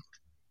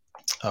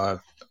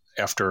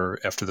 After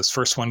this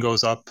first one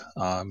goes up,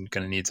 I'm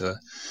going to need to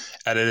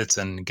edit it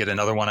and get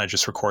another one I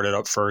just recorded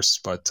up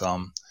first. But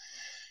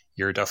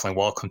you're definitely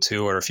welcome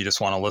to, or if you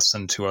just want to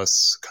listen to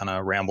us kind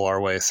of ramble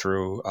our way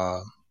through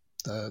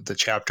the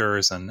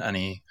chapters and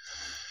any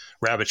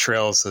rabbit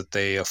trails that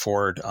they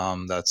afford,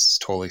 that's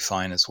totally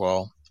fine as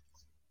well.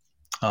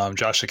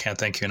 Josh, I can't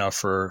thank you enough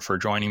for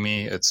joining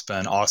me. It's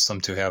been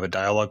awesome to have a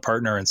dialogue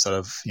partner instead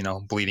of,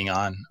 bleeding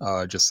on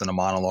just in a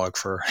monologue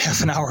for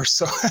half an hour.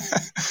 So,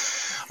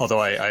 although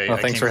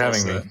thanks for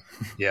having me.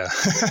 Yeah.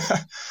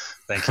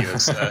 Thank you.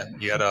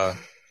 You had a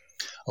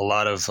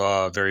lot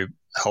of very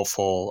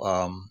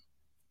helpful,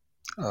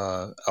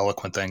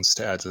 eloquent things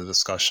to add to the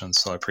discussion.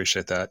 So I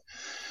appreciate that.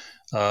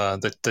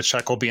 The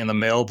check will be in the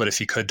mail, but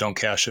if you could, don't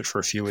cash it for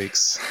a few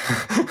weeks.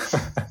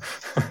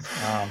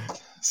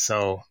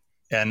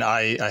 And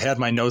I had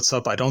my notes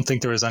up. I don't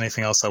think there was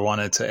anything else I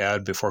wanted to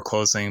add before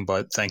closing,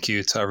 but thank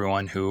you to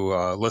everyone who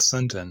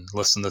listened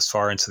this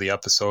far into the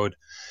episode.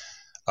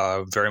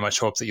 Very much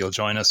hope that you'll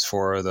join us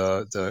for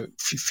the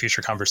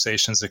future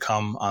conversations to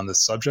come on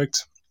this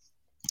subject.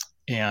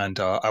 And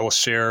I will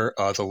share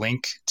the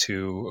link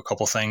to a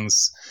couple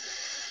things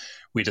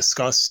we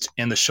discussed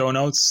in the show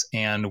notes,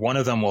 and one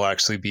of them will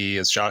actually be,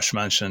 as Josh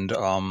mentioned,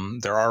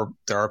 there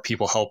are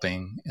people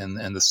helping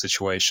in this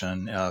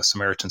situation.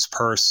 Samaritan's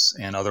Purse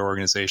and other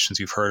organizations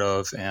you've heard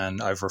of, and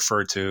I've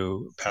referred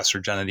to Pastor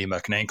Gennady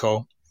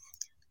Mekhnenko,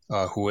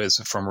 who is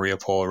from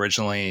Mariupol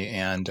originally,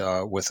 and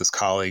with his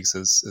colleagues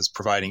is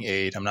providing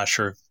aid. I'm not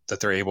sure that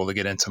they're able to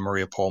get into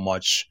Mariupol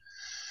much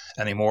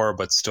anymore,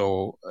 but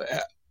still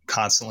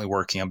constantly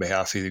working on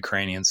behalf of the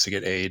Ukrainians to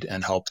get aid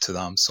and help to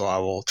them. So I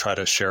will try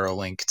to share a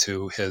link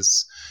to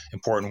his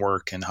important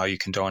work and how you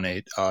can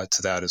donate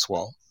to that as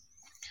well.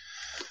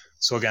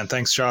 So again,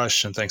 thanks,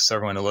 Josh, and thanks to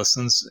everyone that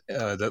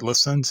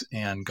listened,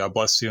 and God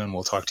bless you, and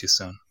we'll talk to you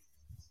soon.